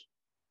church.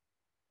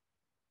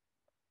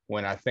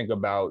 When I think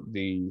about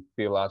the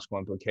theological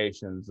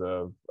implications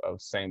of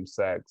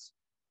same-sex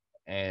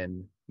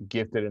and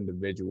gifted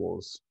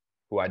individuals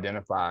who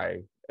identify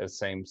as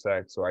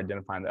same-sex or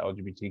identify in the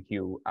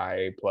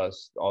LGBTQIA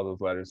plus, all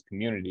those letters,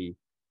 community,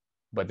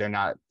 but they're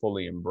not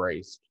fully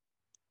embraced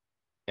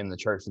in the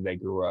church that they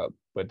grew up,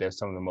 but they're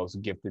some of the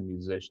most gifted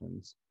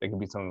musicians. They can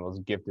be some of the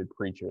most gifted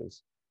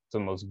preachers,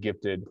 some of the most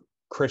gifted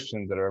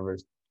Christians that have ever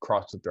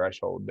crossed the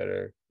threshold that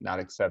are not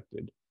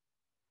accepted.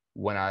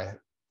 When I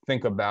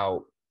think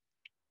about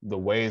the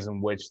ways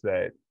in which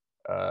that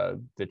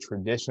the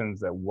traditions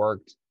that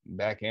worked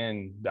back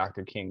in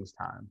Dr. King's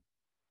time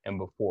and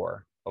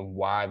before of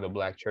why the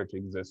Black church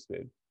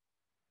existed.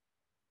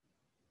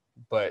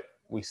 But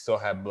we still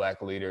have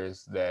Black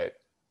leaders that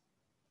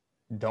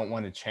don't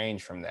want to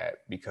change from that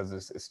because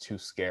it's too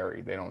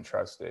scary. They don't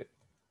trust it.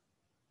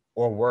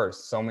 Or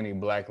worse, so many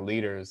Black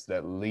leaders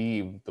that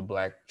leave the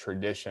Black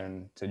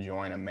tradition to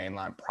join a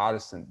mainline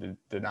Protestant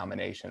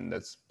denomination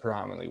that's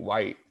predominantly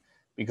white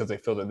because they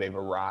feel that they've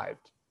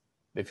arrived.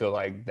 They feel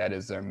like that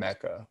is their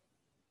Mecca.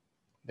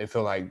 They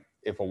feel like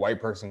if a white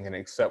person can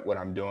accept what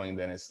I'm doing,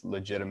 then it's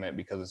legitimate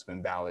because it's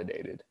been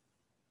validated.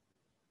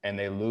 And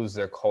they lose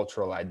their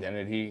cultural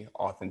identity,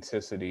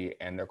 authenticity,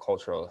 and their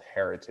cultural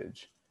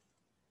heritage.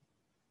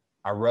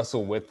 I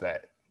wrestle with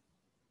that.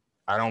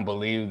 I don't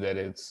believe that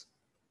it's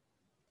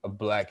a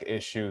Black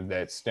issue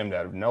that stemmed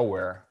out of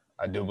nowhere.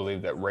 I do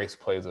believe that race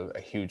plays a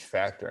huge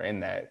factor in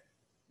that,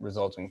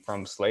 resulting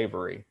from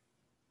slavery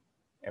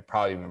and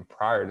probably even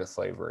prior to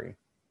slavery.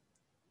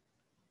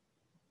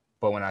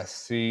 But when I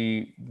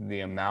see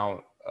the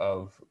amount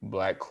of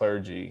Black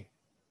clergy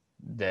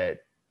that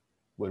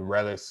would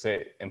rather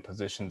sit in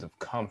positions of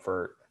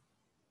comfort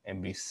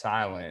and be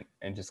silent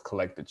and just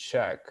collect the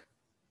check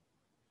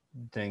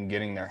than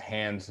getting their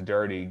hands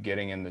dirty,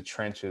 getting in the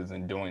trenches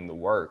and doing the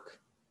work.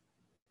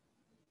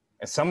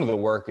 And some of the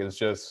work is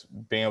just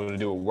being able to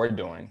do what we're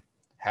doing,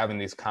 having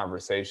these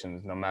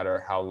conversations, no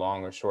matter how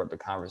long or short the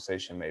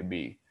conversation may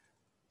be.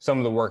 Some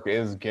of the work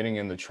is getting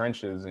in the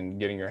trenches and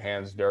getting your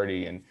hands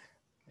dirty and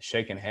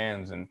shaking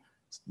hands and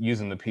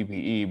using the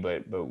PPE,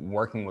 but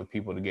working with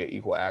people to get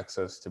equal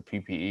access to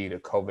PPE, to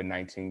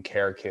COVID-19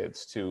 care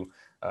kits, to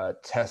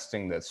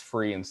testing that's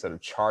free instead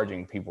of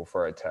charging people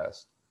for a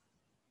test.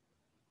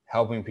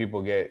 Helping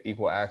people get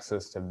equal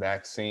access to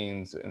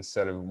vaccines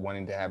instead of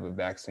wanting to have a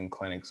vaccine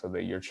clinic so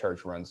that your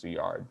church runs the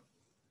yard.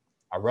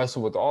 I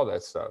wrestle with all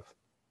that stuff.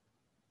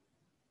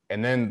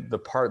 And then the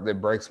part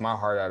that breaks my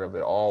heart out of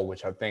it all,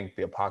 which I think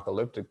the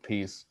apocalyptic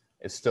piece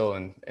is still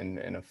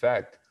in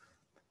effect,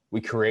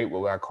 we create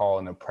what I call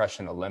an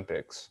oppression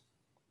Olympics.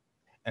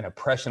 An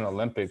oppression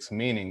Olympics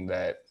meaning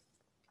that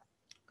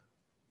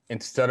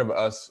instead of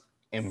us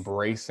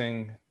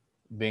embracing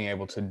being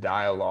able to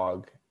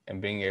dialogue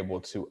and being able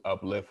to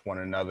uplift one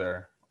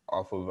another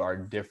off of our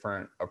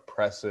different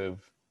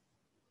oppressive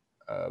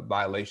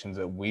violations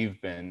that we've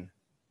been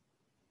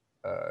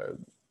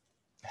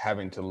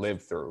having to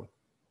live through,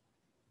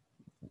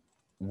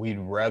 we'd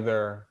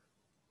rather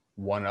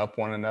one-up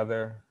one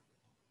another.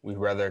 We'd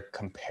rather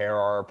compare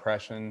our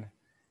oppression,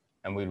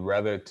 and we'd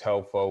rather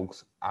tell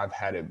folks, I've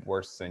had it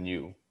worse than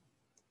you.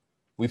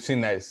 We've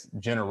seen that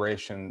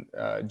generation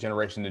to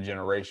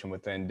generation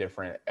within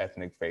different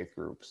ethnic faith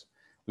groups.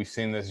 We've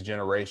seen this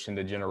generation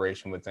to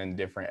generation within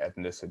different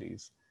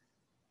ethnicities.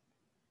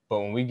 But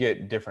when we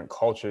get different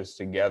cultures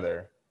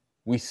together,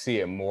 we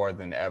see it more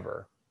than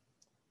ever.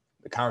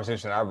 The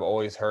conversation I've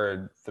always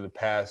heard for the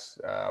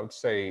past, I would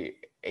say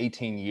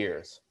 18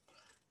 years,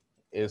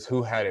 is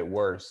who had it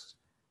worse,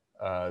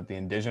 the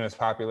indigenous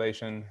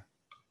population,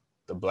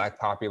 the Black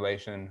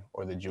population,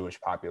 or the Jewish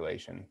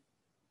population.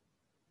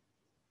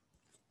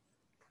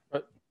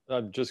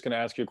 I'm just going to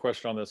ask you a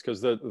question on this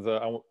because in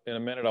a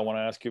minute I want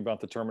to ask you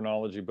about the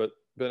terminology, but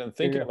in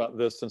thinking about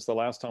this since the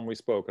last time we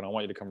spoke, and I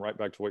want you to come right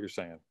back to what you're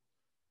saying,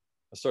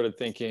 I started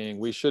thinking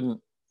we shouldn't,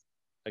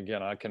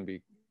 again, I can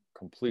be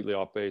completely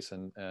off base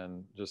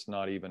and just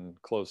not even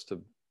close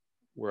to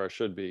where I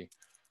should be.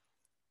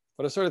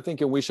 But I started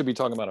thinking we should be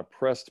talking about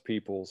oppressed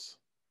peoples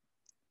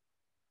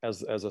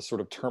as a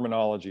sort of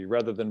terminology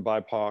rather than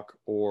BIPOC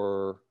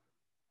or,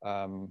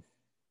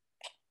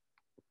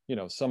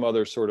 some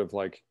other sort of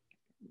like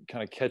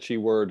kind of catchy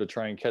word to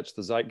try and catch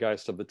the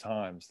zeitgeist of the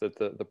times. That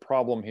the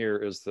problem here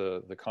is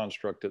the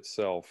construct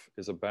itself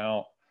is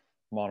about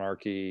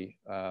monarchy,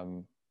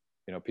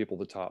 people at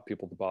the top,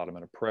 people at the bottom,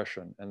 and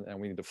oppression. And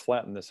we need to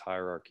flatten this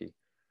hierarchy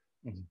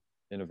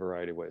in a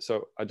variety of ways.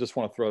 So I just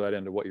want to throw that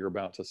into what you're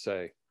about to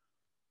say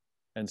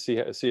and see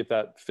if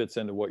that fits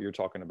into what you're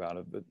talking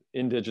about.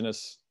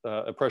 Indigenous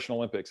oppression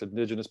Olympics,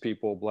 indigenous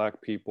people,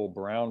 Black people,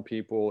 brown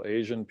people,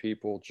 Asian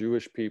people,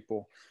 Jewish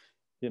people,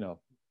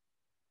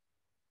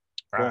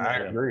 I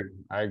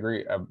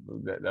agree.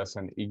 That's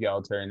an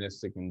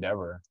egalitarianistic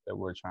endeavor that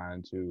we're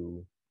trying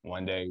to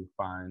one day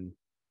find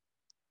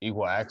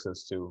equal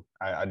access to.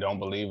 I don't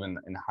believe in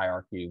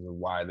hierarchies of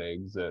why they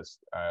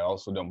exist. I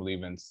also don't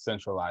believe in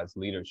centralized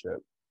leadership.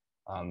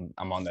 I'm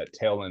on that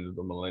tail end of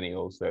the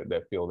millennials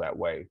that feel that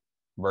way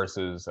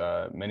versus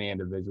many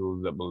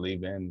individuals that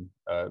believe in,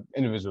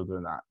 individuals that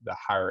are not the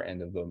higher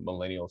end of the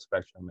millennial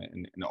spectrum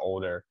and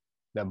older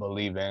that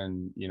believe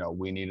in,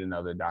 we need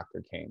another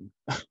Dr. King.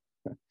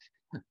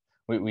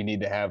 We need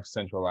to have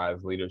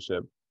centralized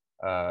leadership.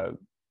 I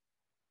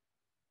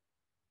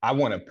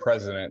want a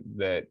president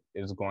that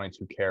is going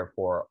to care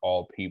for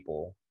all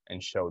people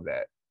and show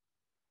that.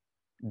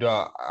 Do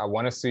I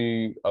want to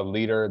see a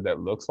leader that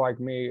looks like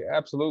me?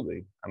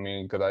 Absolutely. I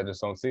mean, because I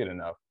just don't see it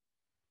enough.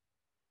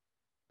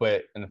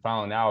 But in the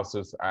final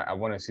analysis, I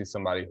want to see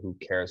somebody who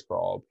cares for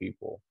all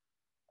people.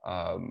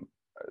 Um,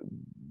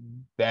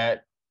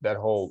 that that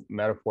whole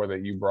metaphor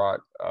that you brought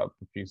up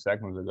a few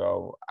seconds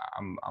ago,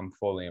 I'm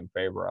fully in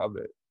favor of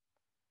it.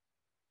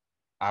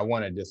 I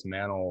want to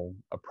dismantle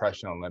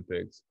oppression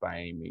Olympics by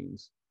any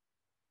means.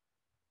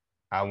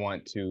 I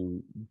want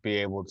to be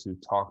able to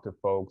talk to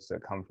folks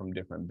that come from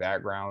different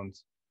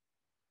backgrounds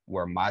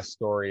where my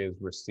story is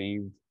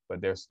received,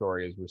 but their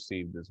story is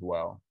received as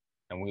well.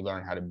 And we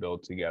learn how to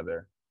build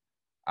together.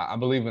 I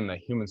believe in the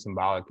human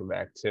symbolic of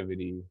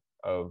activity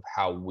of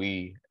how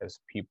we as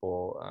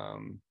people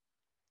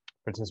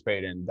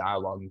participate in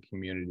dialogue and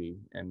community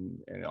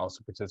and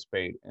also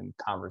participate in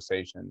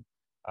conversation.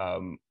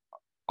 Um,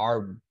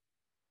 our,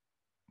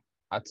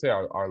 I'd say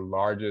our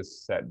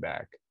largest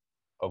setback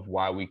of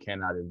why we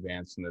cannot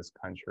advance in this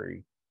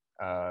country,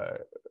 uh,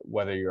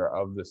 whether you're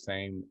of the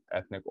same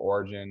ethnic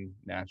origin,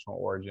 national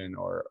origin,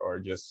 or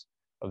just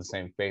of the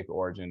same faith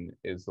origin,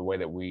 is the way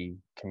that we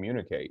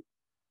communicate.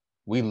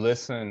 We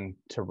listen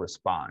to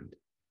respond.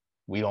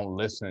 We don't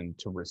listen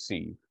to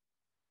receive.